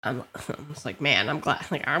 I'm just like, man, I'm glad.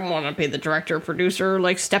 Like, I want to be the director, producer,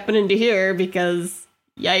 like stepping into here, because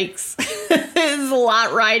yikes, there's a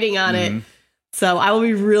lot riding on it. So I will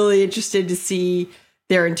be really interested to see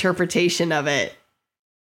their interpretation of it.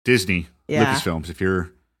 Disney,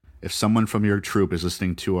 Lucasfilms, if someone from your troupe is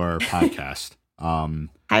listening to our podcast,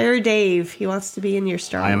 hire Dave. He wants to be in your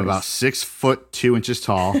Star Wars. I am about 6'2"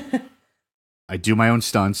 tall. I do my own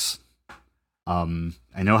stunts.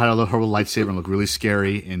 I know how to hold a lightsaber and look really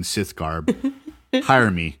scary in Sith garb.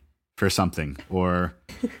 Hire me for something, or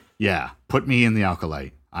put me in the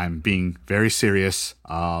Alkalite. I'm being very serious.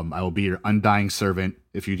 I will be your undying servant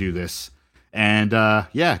if you do this. And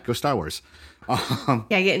go Star Wars.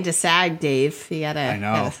 Get into SAG, Dave. You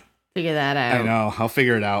gotta figure that out. I know. I'll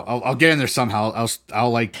figure it out. I'll get in there somehow.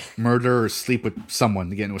 I'll like murder or sleep with someone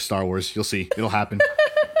to get into Star Wars. You'll see. It'll happen.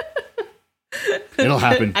 It'll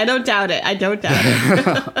happen. I don't doubt it.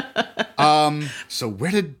 So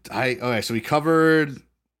where did I? Okay, so we covered.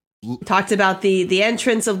 Talked about the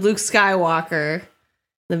entrance of Luke Skywalker,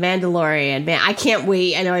 the Mandalorian. Man, I can't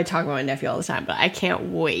wait. I know I talk about my nephew all the time, but I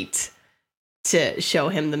can't wait to show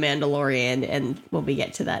him the Mandalorian. And when we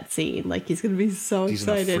get to that scene, like he's gonna be so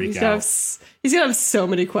excited. He's gonna have so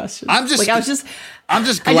many questions. I'm just glad. I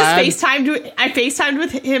FaceTimed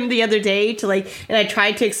with him the other day and I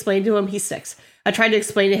tried to explain to him he's 6. I tried to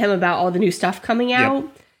explain to him about all the new stuff coming out.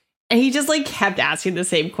 Yep. And he just kept asking the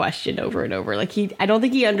same question over and over. I don't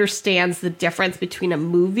think he understands the difference between a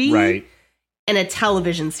movie and a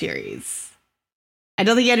television series. I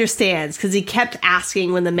don't think he understands because he kept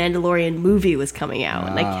asking when the Mandalorian movie was coming out.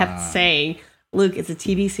 And I kept saying, Luke, it's a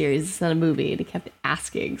TV series. It's not a movie. And he kept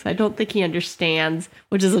asking. So I don't think he understands,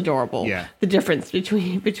 which is adorable, the difference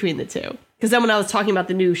between the two. Because then when I was talking about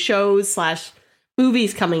the new shows /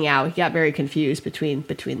 movies coming out, he got very confused between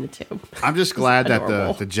the two. I'm just glad that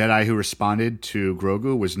the Jedi who responded to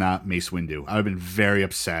Grogu was not Mace Windu. I would have been very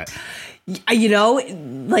upset.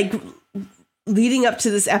 Leading up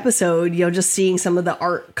to this episode, just seeing some of the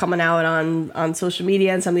art coming out on social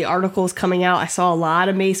media and some of the articles coming out, I saw a lot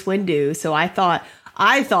of Mace Windu. So I thought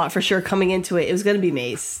for sure coming into it was going to be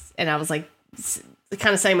Mace, and I was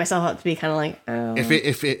kind of setting myself up to be kind of like, oh,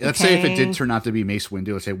 let's say if it did turn out to be Mace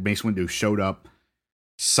Windu, let's say Mace Windu showed up,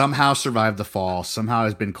 somehow survived the fall, somehow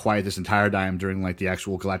has been quiet this entire time during the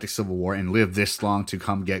actual Galactic Civil War and lived this long to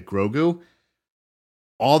come get Grogu.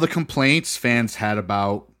 All the complaints fans had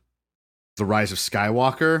about the rise of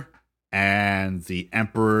Skywalker and the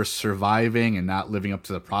Emperor surviving and not living up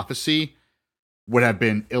to the prophecy would have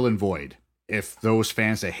been ill and void if those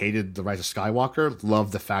fans that hated the rise of Skywalker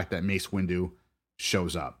loved the fact that Mace Windu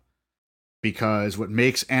shows up. Because what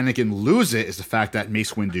makes Anakin lose it is the fact that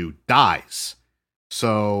Mace Windu dies.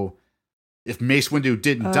 So if Mace Windu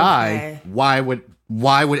didn't die, why would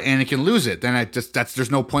Anakin lose it? Then there's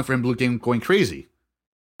no point for him going crazy.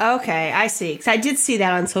 Okay, I see. Because I did see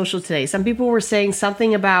that on social today. Some people were saying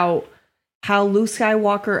something about how Luke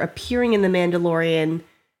Skywalker appearing in The Mandalorian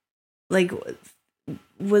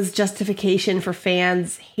was justification for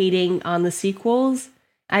fans hating on the sequels.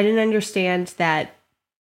 I didn't understand that.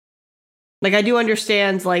 I do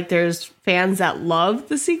understand there's fans that love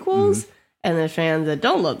the sequels. Mm-hmm. And there's fans that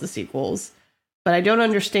don't love the sequels. But I don't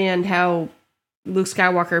understand how Luke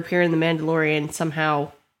Skywalker appearing in The Mandalorian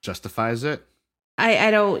somehow justifies it. I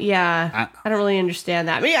don't really understand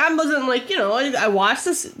that. I mean, I wasn't I watched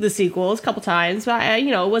the sequels a couple times, but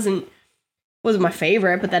it wasn't my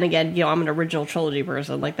favorite. But then again, I'm an original trilogy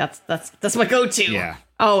person. That's my go-to. Yeah.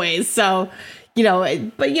 Always. So,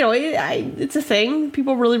 it's a thing.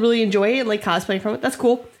 People really, really enjoy it and cosplay from it. That's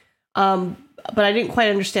cool. But I didn't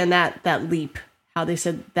quite understand that leap, how they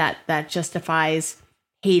said that justifies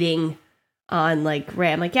hating on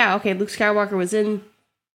Rey. I'm Luke Skywalker was in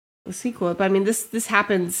the sequel, but I mean this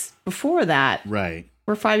happens before that. Right.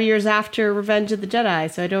 We're 5 years after Revenge of the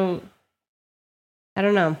Jedi, so I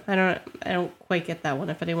don't know. I don't quite get that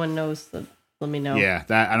one. If anyone knows, let me know. Yeah,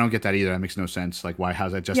 that I don't get that either. That makes no sense.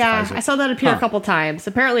 How's that justifies it? I saw that appear a couple times.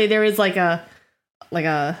 Apparently there is a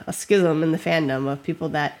schism in the fandom of people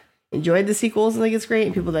that enjoyed the sequels and think it's great,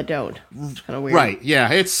 and people that don't. It's kind of weird. Right, yeah.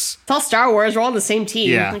 It's all Star Wars. We're all on the same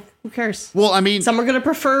team. Yeah. Who cares? Well, I mean... Some are going to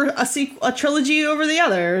prefer a trilogy over the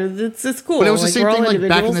other. It's cool. But it was the same thing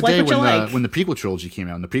back in the day when the prequel trilogy came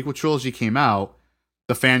out. When the prequel trilogy came out,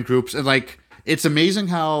 the fan groups... it's amazing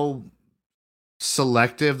how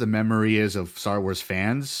selective the memory is of Star Wars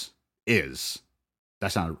fans is.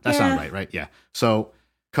 That's not right? Yeah. So,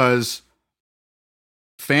 because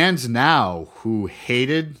fans now who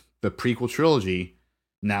hated the prequel trilogy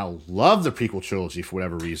now love the prequel trilogy for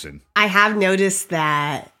whatever reason. I have noticed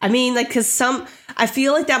that. I mean, because I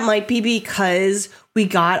feel like that might be because we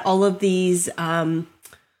got all of these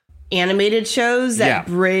animated shows that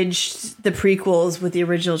bridged the prequels with the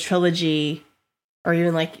original trilogy, or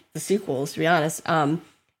even the sequels, to be honest, and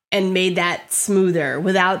made that smoother.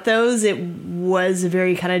 Without those, it was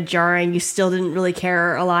very kind of jarring. You still didn't really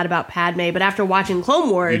care a lot about Padme, but after watching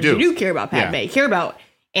Clone Wars, you do care about Padme. You care about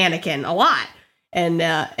Anakin a lot, and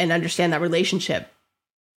understand that relationship.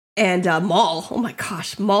 And Maul, oh my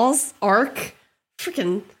gosh, Maul's arc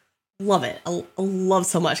freaking love it. I love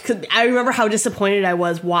so much. Because I remember how disappointed I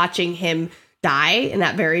was watching him die in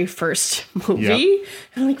that very first movie. Yep.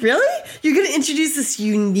 I'm like, really? You're going to introduce this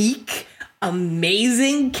unique,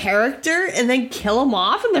 amazing character and then kill him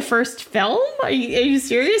off in the first film? Are you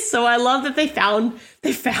serious? So I love that they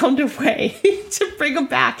found a way to bring him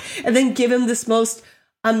back and then give him this most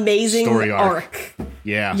amazing story arc.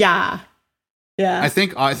 Yeah. I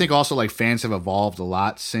think also like fans have evolved a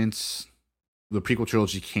lot since the prequel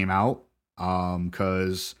trilogy came out,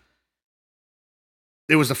 because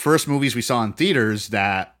it was the first movies we saw in theaters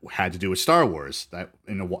that had to do with Star Wars that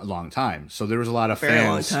in a long time. So there was a lot of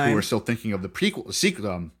fans who were still thinking of the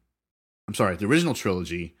the original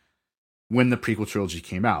trilogy when the prequel trilogy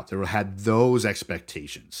came out. They had those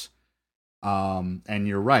expectations. And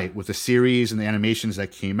you're right, with the series and the animations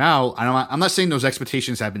that came out, I'm not saying those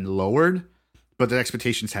expectations have been lowered, but the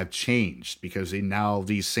expectations have changed because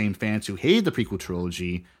these same fans who hated the prequel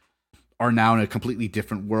trilogy are now in a completely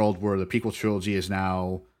different world where the prequel trilogy is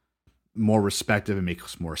now more respective and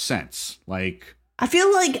makes more sense. Like, I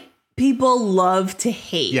feel like people love to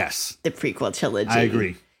hate the prequel trilogy. I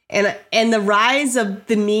agree. And the rise of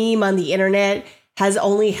the meme on the internet has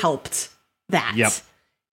only helped that. Yep.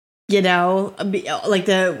 You know, like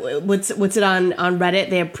what's it on Reddit?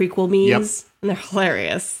 They have prequel memes, and they're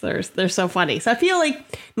hilarious. They're so funny. So I feel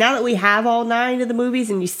like now that we have all 9 of the movies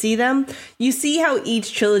and you see them, you see how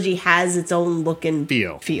each trilogy has its own look and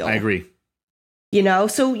feel. I agree. You know,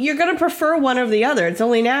 so you're gonna prefer one or the other. It's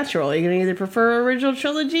only natural. You're gonna either prefer original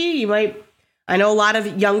trilogy. You might. I know a lot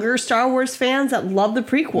of younger Star Wars fans that love the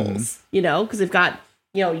prequels. You know, because they've got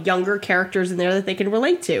younger characters in there that they can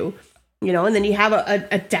relate to. You know, and then you have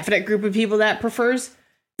a definite group of people that prefers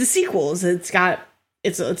the sequels. It's a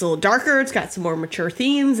little darker. It's got some more mature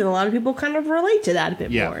themes, and a lot of people kind of relate to that a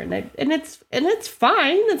bit more. And it's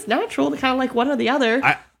fine. It's natural to kind of like one or the other.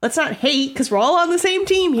 Let's not hate because we're all on the same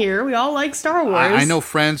team here. We all like Star Wars. I know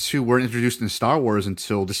friends who weren't introduced in Star Wars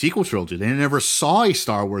until the sequel trilogy. They never saw a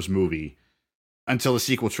Star Wars movie until the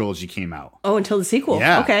sequel trilogy came out. Oh, until the sequel.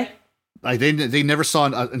 Yeah. Okay. Like they never saw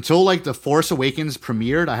until like the Force Awakens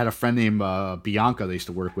premiered. I had a friend named Bianca they used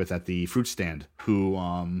to work with at the fruit stand who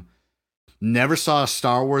never saw a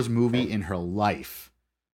Star Wars movie in her life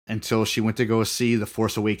until she went to go see the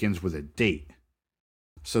Force Awakens with a date.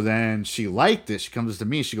 So then she liked it. She comes to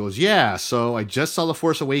me. She goes, "Yeah, so I just saw the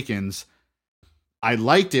Force Awakens. I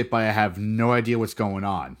liked it, but I have no idea what's going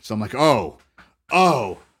on." So I'm like, "Oh."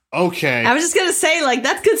 Okay. I was just going to say, like,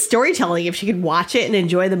 that's good storytelling if she could watch it and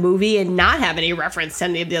enjoy the movie and not have any reference to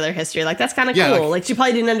any of the other history. Like, that's kind of cool. Like, she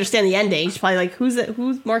probably didn't understand the ending. She's probably like, who's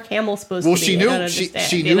Mark Hamill supposed to be? She knew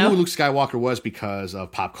who Luke Skywalker was because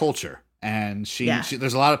of pop culture. And she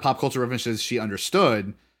there's a lot of pop culture references she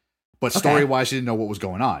understood, but story-wise, she didn't know what was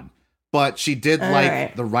going on. But she did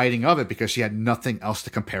the writing of it because she had nothing else to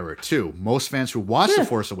compare it to. Most fans who watched The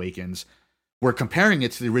Force Awakens were comparing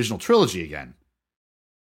it to the original trilogy again.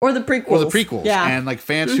 Or the prequels. Yeah. And like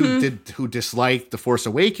fans who disliked The Force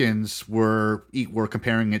Awakens were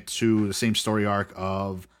comparing it to the same story arc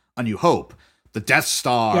of A New Hope. The Death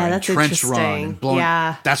Star and Trench Run and blowing.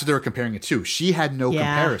 Yeah. That's what they were comparing it to. She had no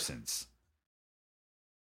comparisons.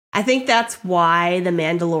 I think that's why The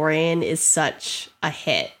Mandalorian is such a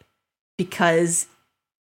hit. Because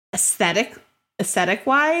aesthetic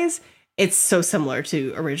wise, it's so similar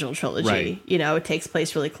to original trilogy. Right. You know, it takes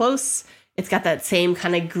place really close. It's got that same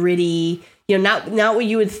kind of gritty, not what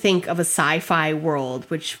you would think of a sci-fi world,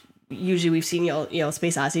 which usually we've seen,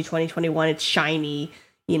 Space Odyssey 2021. It's shiny,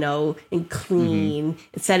 and clean.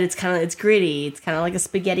 Instead, it's gritty. It's kind of like a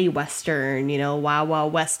spaghetti western, Wild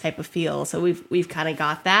Wild West type of feel. So we've kind of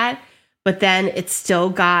got that, but then it's still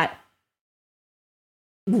got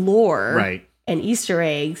lore and Easter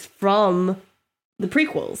eggs from the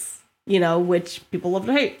prequels. Which people love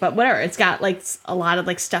to hate, but whatever. It's got like a lot of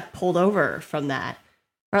like stuff pulled over from that,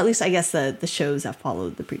 or at least I guess the shows that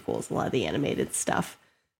followed the prequels, a lot of the animated stuff.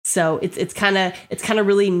 So it's kind of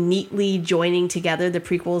really neatly joining together the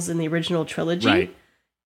prequels and the original trilogy. Right.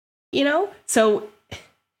 So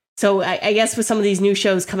I guess with some of these new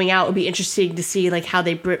shows coming out, it would be interesting to see like how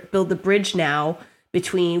they build the bridge now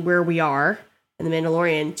between where we are and The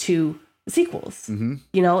Mandalorian to the sequels, and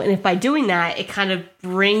if by doing that, it kind of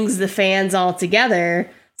brings the fans all together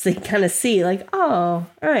so they can kind of see like, oh,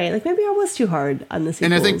 all right, like maybe I was too hard on the sequels.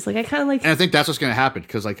 And I think that's what's going to happen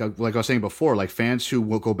because like I was saying before, like fans who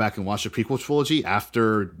will go back and watch the prequel trilogy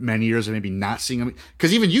after many years of maybe not seeing them,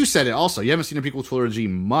 because even you said it also, you haven't seen the prequel trilogy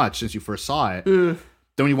much since you first saw it. Then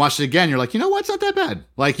when you watch it again, you're like, you know what, it's not that bad.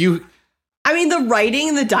 Like the writing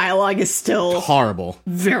and the dialogue is still horrible,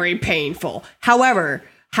 very painful. However,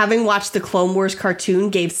 having watched the Clone Wars cartoon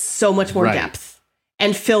gave so much more depth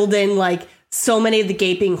and filled in like so many of the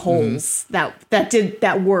gaping holes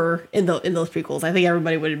that were in those prequels. I think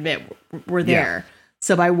everybody would admit were there. Yeah.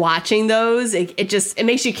 So by watching those, it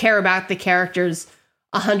makes you care about the characters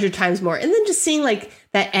 100 times more. And then just seeing like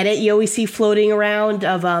that edit you always see floating around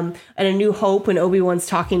of and A New Hope when Obi-Wan's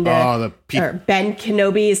talking to or Ben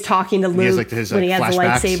Kenobi is talking to Luke when he has a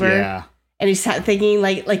lightsaber. Yeah. And he's thinking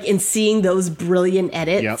like in seeing those brilliant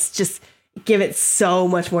edits, just give it so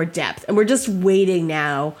much more depth. And we're just waiting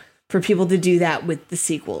now for people to do that with the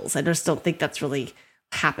sequels. I just don't think that's really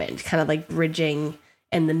happened. Kind of like bridging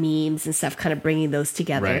and the memes and stuff, kind of bringing those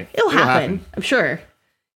together. Right. It'll happen, I'm sure.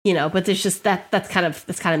 You know, but there's just that's kind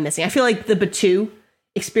of missing. I feel like the Batuu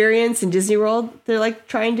experience in Disney World, they're like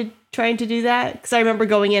trying to do that. Because I remember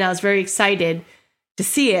going in, I was very excited to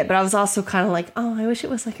see it, but I was also kind of like, oh, I wish it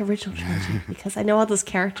was like original trilogy because I know all those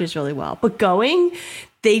characters really well. But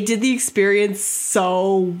they did the experience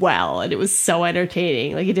so well, and it was so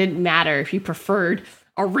entertaining. Like it didn't matter if you preferred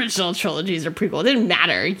original trilogies or prequel. It didn't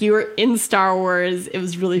matter. You were in Star Wars. It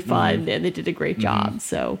was really fun, and they did a great job.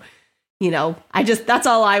 So, you know, that's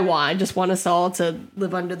all I want. I just want us all to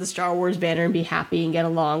live under the Star Wars banner and be happy and get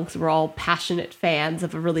along because we're all passionate fans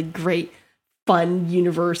of a really great, fun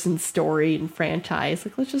universe and story and franchise.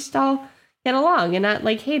 Like, let's just all get along and not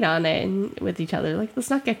like hate on it and with each other. Like,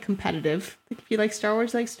 let's not get competitive. Like, if you like Star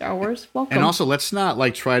Wars, welcome. And also, let's not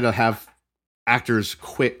like try to have actors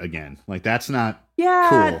quit again. Like, that's not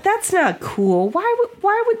cool. That's not cool. Why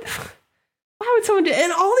would someone do?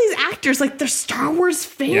 And all these actors, like, they're Star Wars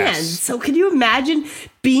fans. Yes. So can you imagine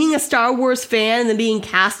being a Star Wars fan and then being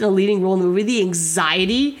cast in a leading role in the movie? The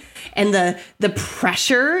anxiety and the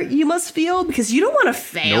pressure you must feel because you don't want to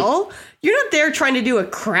fail. Nope. You're not there trying to do a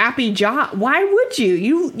crappy job. Why would you?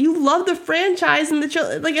 You love the franchise and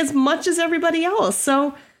like as much as everybody else.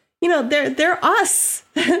 So, you know, they're us.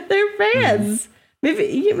 They're fans. Maybe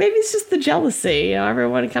it's just the jealousy. You know,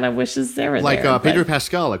 everyone kind of wishes they were like there. Pedro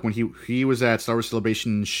Pascal, like when he was at Star Wars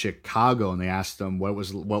Celebration in Chicago, and they asked him what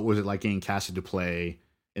was it like getting casted to play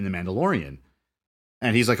in The Mandalorian,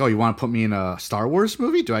 and he's like, "Oh, you want to put me in a Star Wars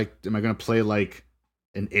movie? Am I going to play like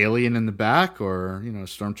an alien in the back, or you know, a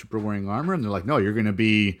stormtrooper wearing armor?" And they're like, "No, you're going to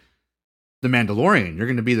be the Mandalorian. You're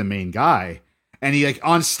going to be the main guy." And he like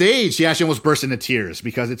on stage, he actually almost burst into tears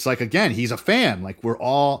because it's like again, he's a fan. Like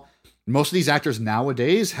most of these actors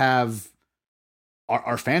nowadays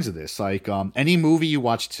are fans of this. Like any movie you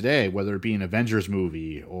watch today, whether it be an Avengers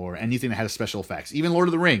movie or anything that has special effects, even Lord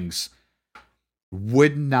of the Rings,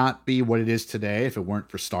 would not be what it is today if it weren't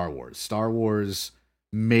for Star Wars. Star Wars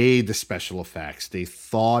made the special effects. They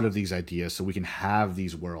thought of these ideas so we can have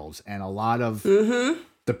these worlds. And a lot of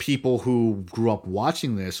the people who grew up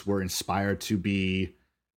watching this were inspired to be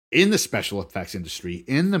in the special effects industry,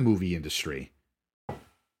 in the movie industry.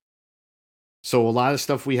 So a lot of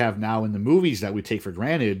stuff we have now in the movies that we take for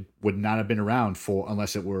granted would not have been around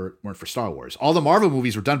unless it weren't for Star Wars. All the Marvel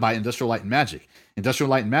movies were done by Industrial Light and Magic. Industrial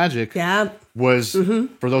Light and Magic was,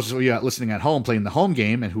 for those of you listening at home, playing the home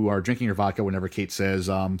game and who are drinking your vodka whenever Kate says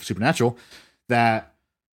Supernatural, that...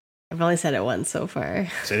 I've only said it once so far.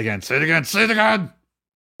 Say it again, say it again, say it again!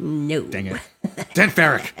 No. Dang it. Dan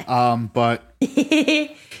Farrick. But...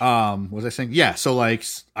 what was I saying? Yeah, so like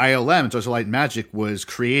ILM, Industrial Light and Magic, was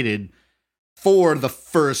created for the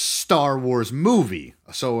first Star Wars movie.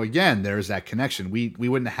 So again, there's that connection. We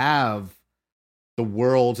wouldn't have the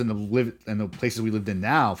worlds and the places we lived in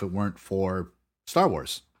now if it weren't for Star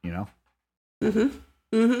Wars, you know? With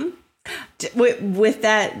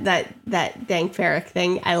that Dan Farrick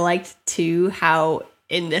thing, I liked too how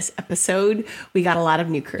in this episode we got a lot of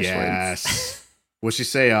new curse words. What'd she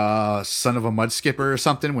say? Son of a mud skipper or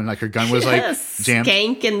something when like her gun was like jammed?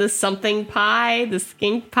 Skank and the something pie, the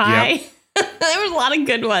skink pie. Yep. There was a lot of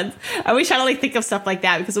good ones. I always try to like think of stuff like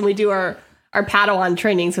that because when we do our Padawan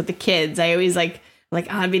trainings with the kids, I always like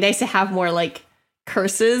it'd be nice to have more like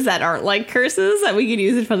curses that aren't like curses that we could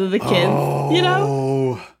use in front of the kids. You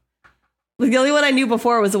know, like the only one I knew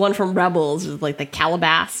before was the one from Rebels, was like the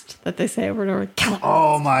Calabast that they say over and over. Calabast.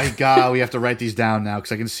 Oh my god, we have to write these down now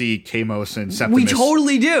because I can see Kamos and Septimus. We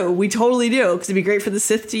totally do because it'd be great for the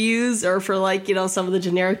Sith to use or for like some of the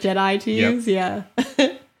generic Jedi to use. Yeah.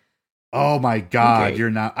 Oh my god, you're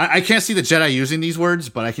not... I can't see the Jedi using these words,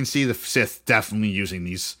 but I can see the Sith definitely using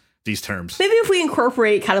these terms. Maybe if we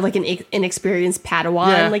incorporate kind of like an inexperienced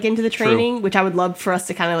Padawan like into the training, which I would love for us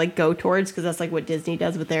to kind of like go towards because that's like what Disney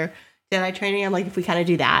does with their Jedi training. I'm like, if we kind of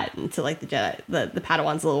do that and so like the Jedi, the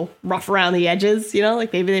Padawan's a little rough around the edges,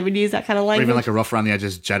 like maybe they would use that kind of language. Or even like a rough around the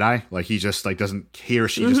edges Jedi, like he just like doesn't, he or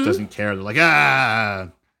she just doesn't care. They're like,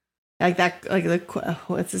 Like that, like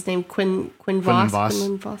what's his name? Quinlan Voss.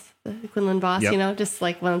 Quinlan Voss, Yep. Just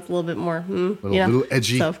like when it's a little bit more, little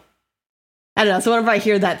edgy. So, I don't know. So whenever I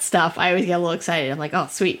hear that stuff, I always get a little excited. I'm like, oh,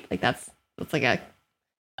 sweet. Like that's like a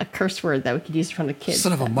curse word that we could use in front of kids.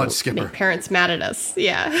 Son of a mud skipper. Make parents mad at us.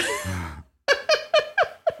 Yeah.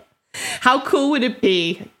 How cool would it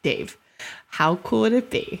be, Dave? How cool would it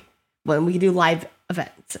be when we do live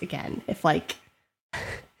events again? If like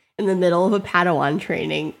in the middle of a Padawan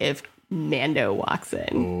training, if Mando walks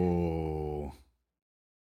in. Oh.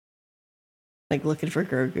 Like looking for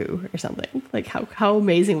Grogu or something. Like how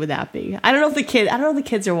amazing would that be? I don't know if the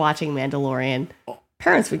kids are watching Mandalorian.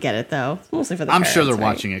 Parents would get it though. It's mostly for the I'm parents, sure they're right?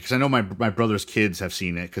 watching it because I know my brother's kids have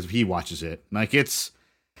seen it because he watches it. It's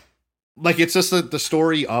just the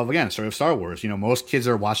story of Star Wars. Most kids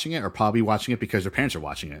are watching it or probably watching it because their parents are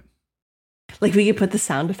watching it. Like we could put the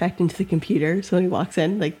sound effect into the computer so when he walks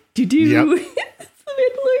in, like doo-doo. Yep. The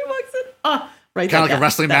Mandalorian walks in. Oh, right. Kind of like a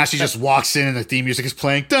wrestling match. He just walks in and the theme music is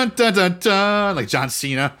playing. Dun, dun, dun, dun, like John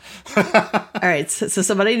Cena. All right. So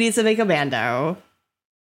somebody needs to make a Mando.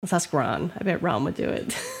 Let's ask Ron. I bet Ron would do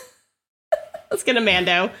it. Let's get a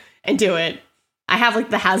Mando and do it. I have like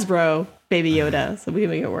the Hasbro Baby Yoda, so we can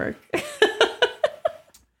make it work.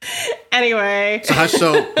 Anyway.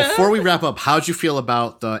 So before we wrap up, how'd you feel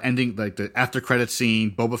about the ending, like the after credit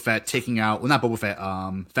scene, Boba Fett taking out, well, not Boba Fett,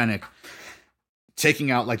 Fennec,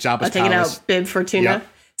 taking out like Jabba's taking palace. out Bib Fortuna. Yep.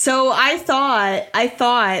 So I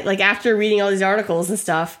thought like after reading all these articles and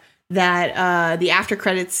stuff that the after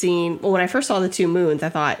credits scene, well, when I first saw the two moons, I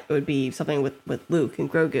thought it would be something with Luke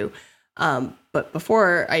and Grogu. But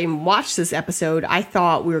before I even watched this episode, I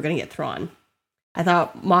thought we were going to get Thrawn. I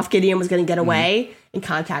thought Moff Gideon was going to get away and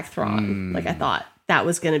contact Thrawn. Like I thought that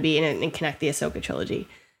was going to be and connect the Ahsoka trilogy.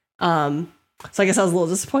 So I guess I was a little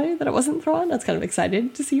disappointed that it wasn't Thrawn. I was kind of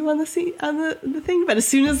excited to see you on the thing. But as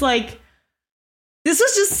soon as like, this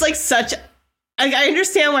was just like such, like, I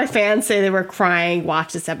understand why fans say they were crying,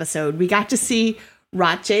 watch this episode. We got to see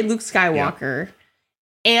Rache Luke Skywalker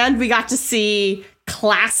and we got to see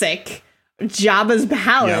classic Jabba's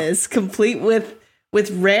palace complete with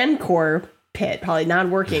Rancor pit, probably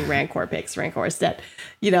non-working Rancor pits. Rancor is dead,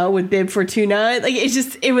 with Bib Fortuna. Like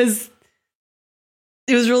it was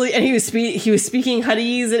really, and he was speaking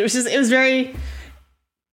Huttese. It was very,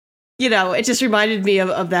 it just reminded me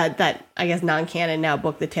of that I guess non-canon now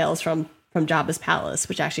book, The Tales from Jabba's Palace,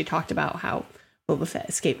 which actually talked about how Boba Fett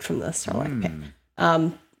escaped from the Sarlacc pit.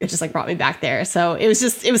 It just like brought me back there. So it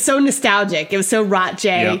was so nostalgic. It was so Rache.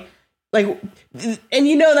 Yep. Like,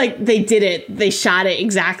 and like they did it, they shot it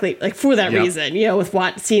exactly like for that reason, with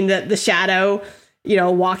seeing the shadow,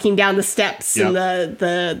 walking down the steps and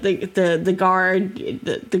the guard,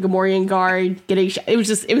 the Gamorrean guard getting it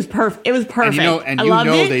was perfect. It was perfect. And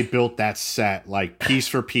they built that set like piece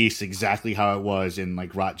for piece exactly how it was in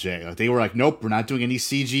like Rache. Like, they were like, nope, we're not doing any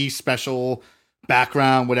CG special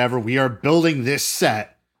background, whatever. We are building this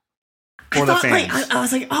set for the fans. Like, I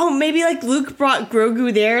was like, oh, maybe like Luke brought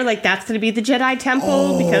Grogu there, like that's gonna be the Jedi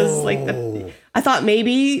Temple because like I thought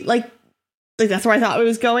maybe like that's where I thought it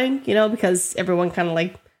was going, because everyone kind of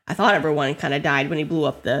like I thought everyone kind of died when he blew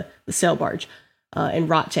up the sail barge in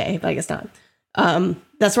Rache, but I guess not.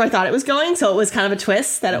 That's where I thought it was going, so it was kind of a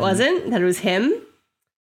twist that it wasn't, that it was him.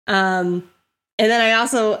 And then I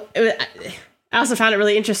also found it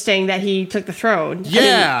really interesting that he took the throne. Yeah,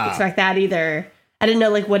 I didn't expect that either. I didn't know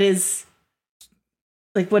like what his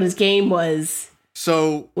game was.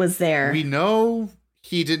 So was there? We know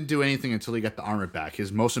he didn't do anything until he got the armor back.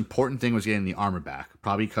 His most important thing was getting the armor back,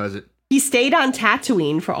 probably because he stayed on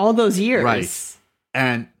Tatooine for all those years. Right.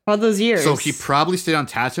 And all those years. So he probably stayed on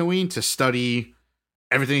Tatooine to study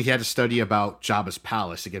everything he had to study about Jabba's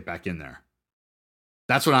palace to get back in there.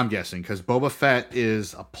 That's what I'm guessing, because Boba Fett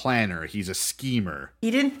is a planner. He's a schemer.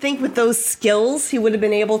 He didn't think with those skills he would have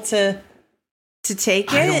been able to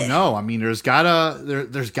take it? I don't know. I mean, there's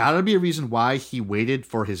gotta be a reason why he waited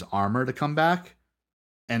for his armor to come back.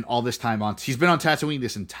 And all this time he's been on Tatooine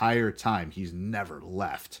this entire time. He's never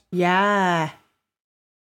left. Yeah.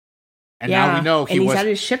 And now we know he's had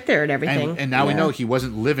his ship there and everything. And now we know he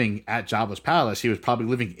wasn't living at Jabba's palace. He was probably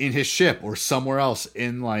living in his ship or somewhere else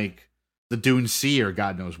in like the Dune Sea or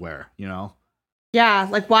God knows where, Yeah,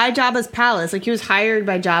 like why Jabba's palace? Like he was hired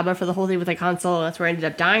by Jabba for the whole thing with the Han Solo. That's where he ended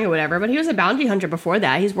up dying or whatever. But he was a bounty hunter before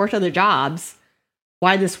that. He's worked other jobs.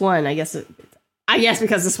 Why this one? I guess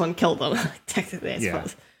because this one killed him. Technically, I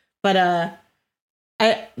suppose. But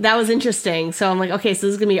that was interesting. So I'm like, okay, so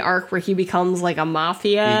this is gonna be an arc where he becomes like a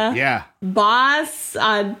mafia boss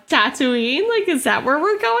on Tatooine. Like, is that where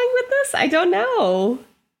we're going with this? I don't know.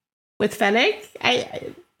 With Fennec,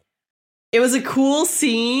 It was a cool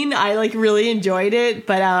scene. I like really enjoyed it,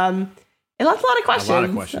 but it left a lot of questions. A lot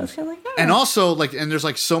of questions. So I was kinda like, oh. And also, like, and there's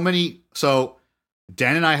like so many. So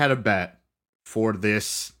Dan and I had a bet for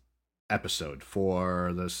this episode,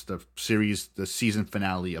 for the series, the season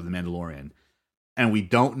finale of The Mandalorian, and we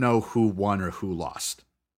don't know who won or who lost.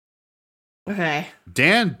 Okay.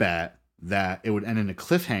 Dan bet that it would end in a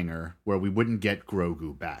cliffhanger where we wouldn't get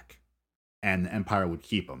Grogu back, and the Empire would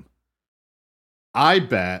keep him. I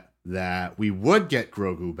bet that we would get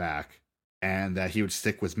Grogu back and that he would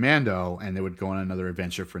stick with Mando and they would go on another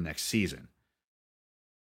adventure for next season.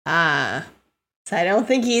 So I don't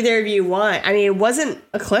think either of you won. I mean, it wasn't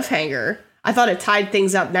a cliffhanger. I thought it tied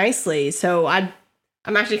things up nicely. So I'm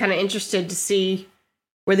actually kind of interested to see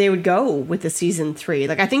where they would go with the season 3.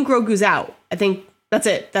 Like, I think Grogu's out. I think that's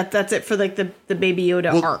it. That's it for like the Baby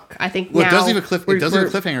Yoda arc. I think. Well, now it doesn't leave a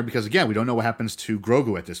cliffhanger because again, we don't know what happens to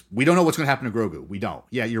Grogu at this. We don't know what's going to happen to Grogu. We don't.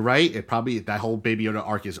 Yeah, you're right. It probably that whole Baby Yoda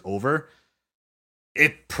arc is over.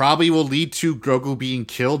 It probably will lead to Grogu being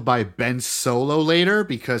killed by Ben Solo later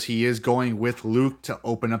because he is going with Luke to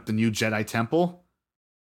open up the new Jedi Temple.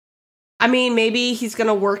 I mean, maybe he's going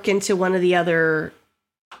to work into one of the other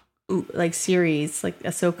like series, like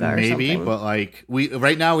Ahsoka or maybe, something. but like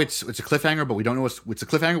right now it's a cliffhanger, but we don't know it's a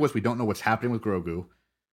cliffhanger with we don't know what's happening with Grogu.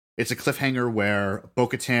 It's a cliffhanger where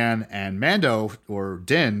Bo-Katan and Mando or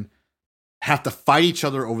Din have to fight each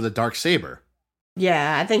other over the Darksaber.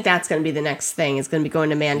 Yeah, I think that's going to be the next thing. It's going to be going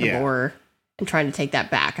to Mandalore and trying to take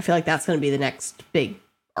that back. I feel like that's going to be the next big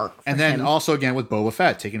arc. And then him. Also again with Boba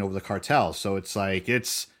Fett taking over the cartel. So it's like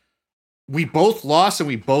we both lost and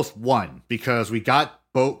we both won because we got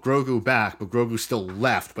Grogu back, but Grogu still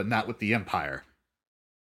left, but not with the Empire.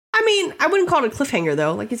 I mean, I wouldn't call it a cliffhanger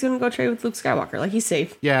though. Like he's going to go trade with Luke Skywalker. Like he's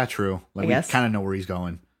safe. Yeah, true. Like we kind of know where he's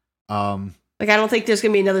going. Like I don't think there's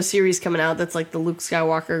going to be another series coming out that's like the Luke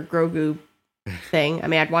Skywalker Grogu thing. I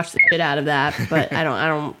mean, I'd watch the shit out of that, but I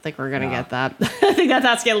don't think we're gonna get that. I think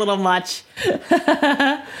that's getting a little much.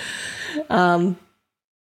 I don't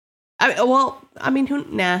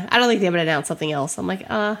think they would announce something else. I'm like,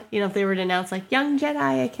 if they were to announce like Young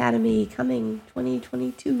Jedi Academy coming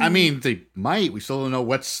 2022. I mean, they might. We still don't know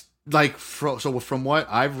what's like. So from what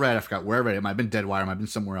I've read, I forgot where I read it. It might have been Deadwire, it might have been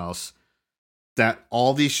somewhere else. That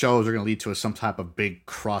all these shows are going to lead to some type of big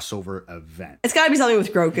crossover event. It's got to be something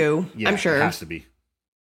with Grogu. Yeah, I'm sure. It has to be.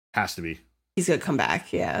 Has to be. He's going to come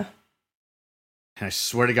back, yeah. And I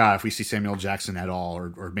swear to God, if we see Samuel Jackson at all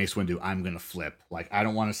or Mace Windu, I'm going to flip. Like, I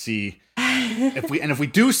don't want to see... if we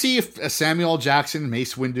do see a Samuel Jackson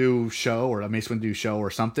Mace Windu show or a Mace Windu show or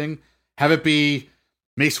something, have it be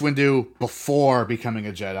Mace Windu before becoming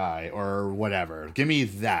a Jedi or whatever. Give me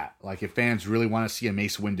that. Like, if fans really want to see a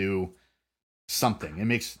Mace Windu... something. It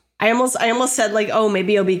makes I almost said like, oh,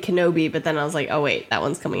 maybe it'll be Kenobi, but then I was like, oh wait, that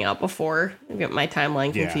one's coming out before. I get my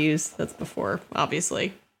timeline confused. That's before,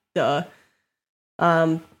 obviously. Duh.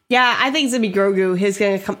 Yeah, I think it's gonna be Grogu. He's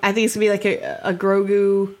gonna come. I think it's gonna be like a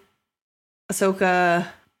Grogu, Ahsoka,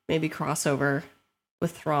 maybe crossover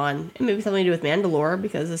with Thrawn, and maybe something to do with Mandalore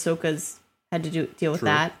because Ahsoka's had to deal with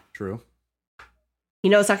that. True. You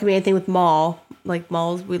know, it's not gonna be anything with Maul. Like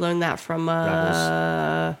Maul's, we learned that from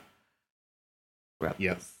Rebels.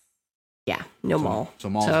 Yep. Yeah, no Maul. So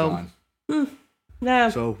Maul's gone. Yeah.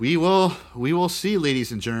 So we will see,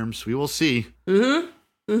 ladies and germs. We will see.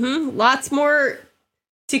 Lots more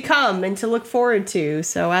to come and to look forward to.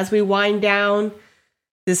 So as we wind down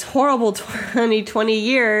this horrible 2020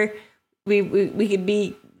 year, we could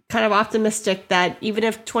be kind of optimistic that even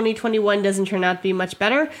if 2021 doesn't turn out to be much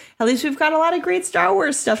better, at least we've got a lot of great Star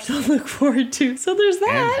Wars stuff to look forward to. So there's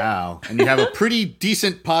that. And you have a pretty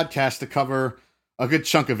decent podcast to cover a good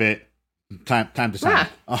chunk of it. Time to time.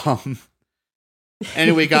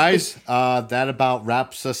 Anyway, guys, that about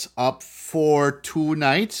wraps us up for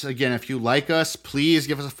tonight. Again, if you like us, please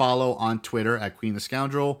give us a follow on Twitter at Queen the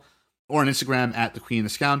Scoundrel or on Instagram at the Queen the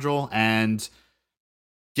Scoundrel. And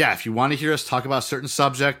yeah, if you want to hear us talk about a certain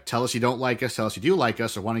subject, tell us you don't like us, tell us you do like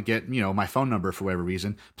us, or want to get, my phone number for whatever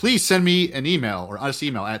reason, please send me an email or us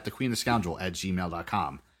email at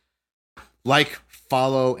thequeenthescoundrel@gmail.com. Like,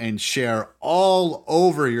 follow, and share all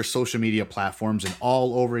over your social media platforms and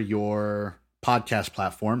all over your podcast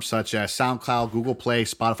platforms, such as SoundCloud, Google Play,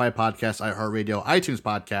 Spotify Podcasts, iHeartRadio, iTunes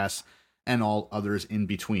Podcasts, and all others in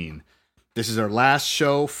between. This is our last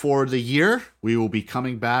show for the year. We will be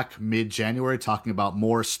coming back mid-January talking about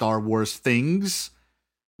more Star Wars things.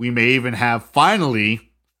 We may even have finally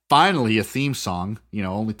a theme song.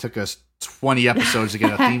 Only took us 20 episodes to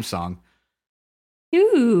get a theme song.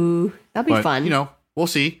 Ooh, that'll be fun. We'll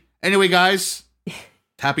see. Anyway, guys,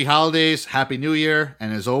 happy holidays, happy new year,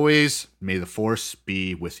 and as always, may the Force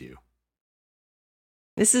be with you.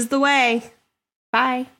 This is the way. Bye.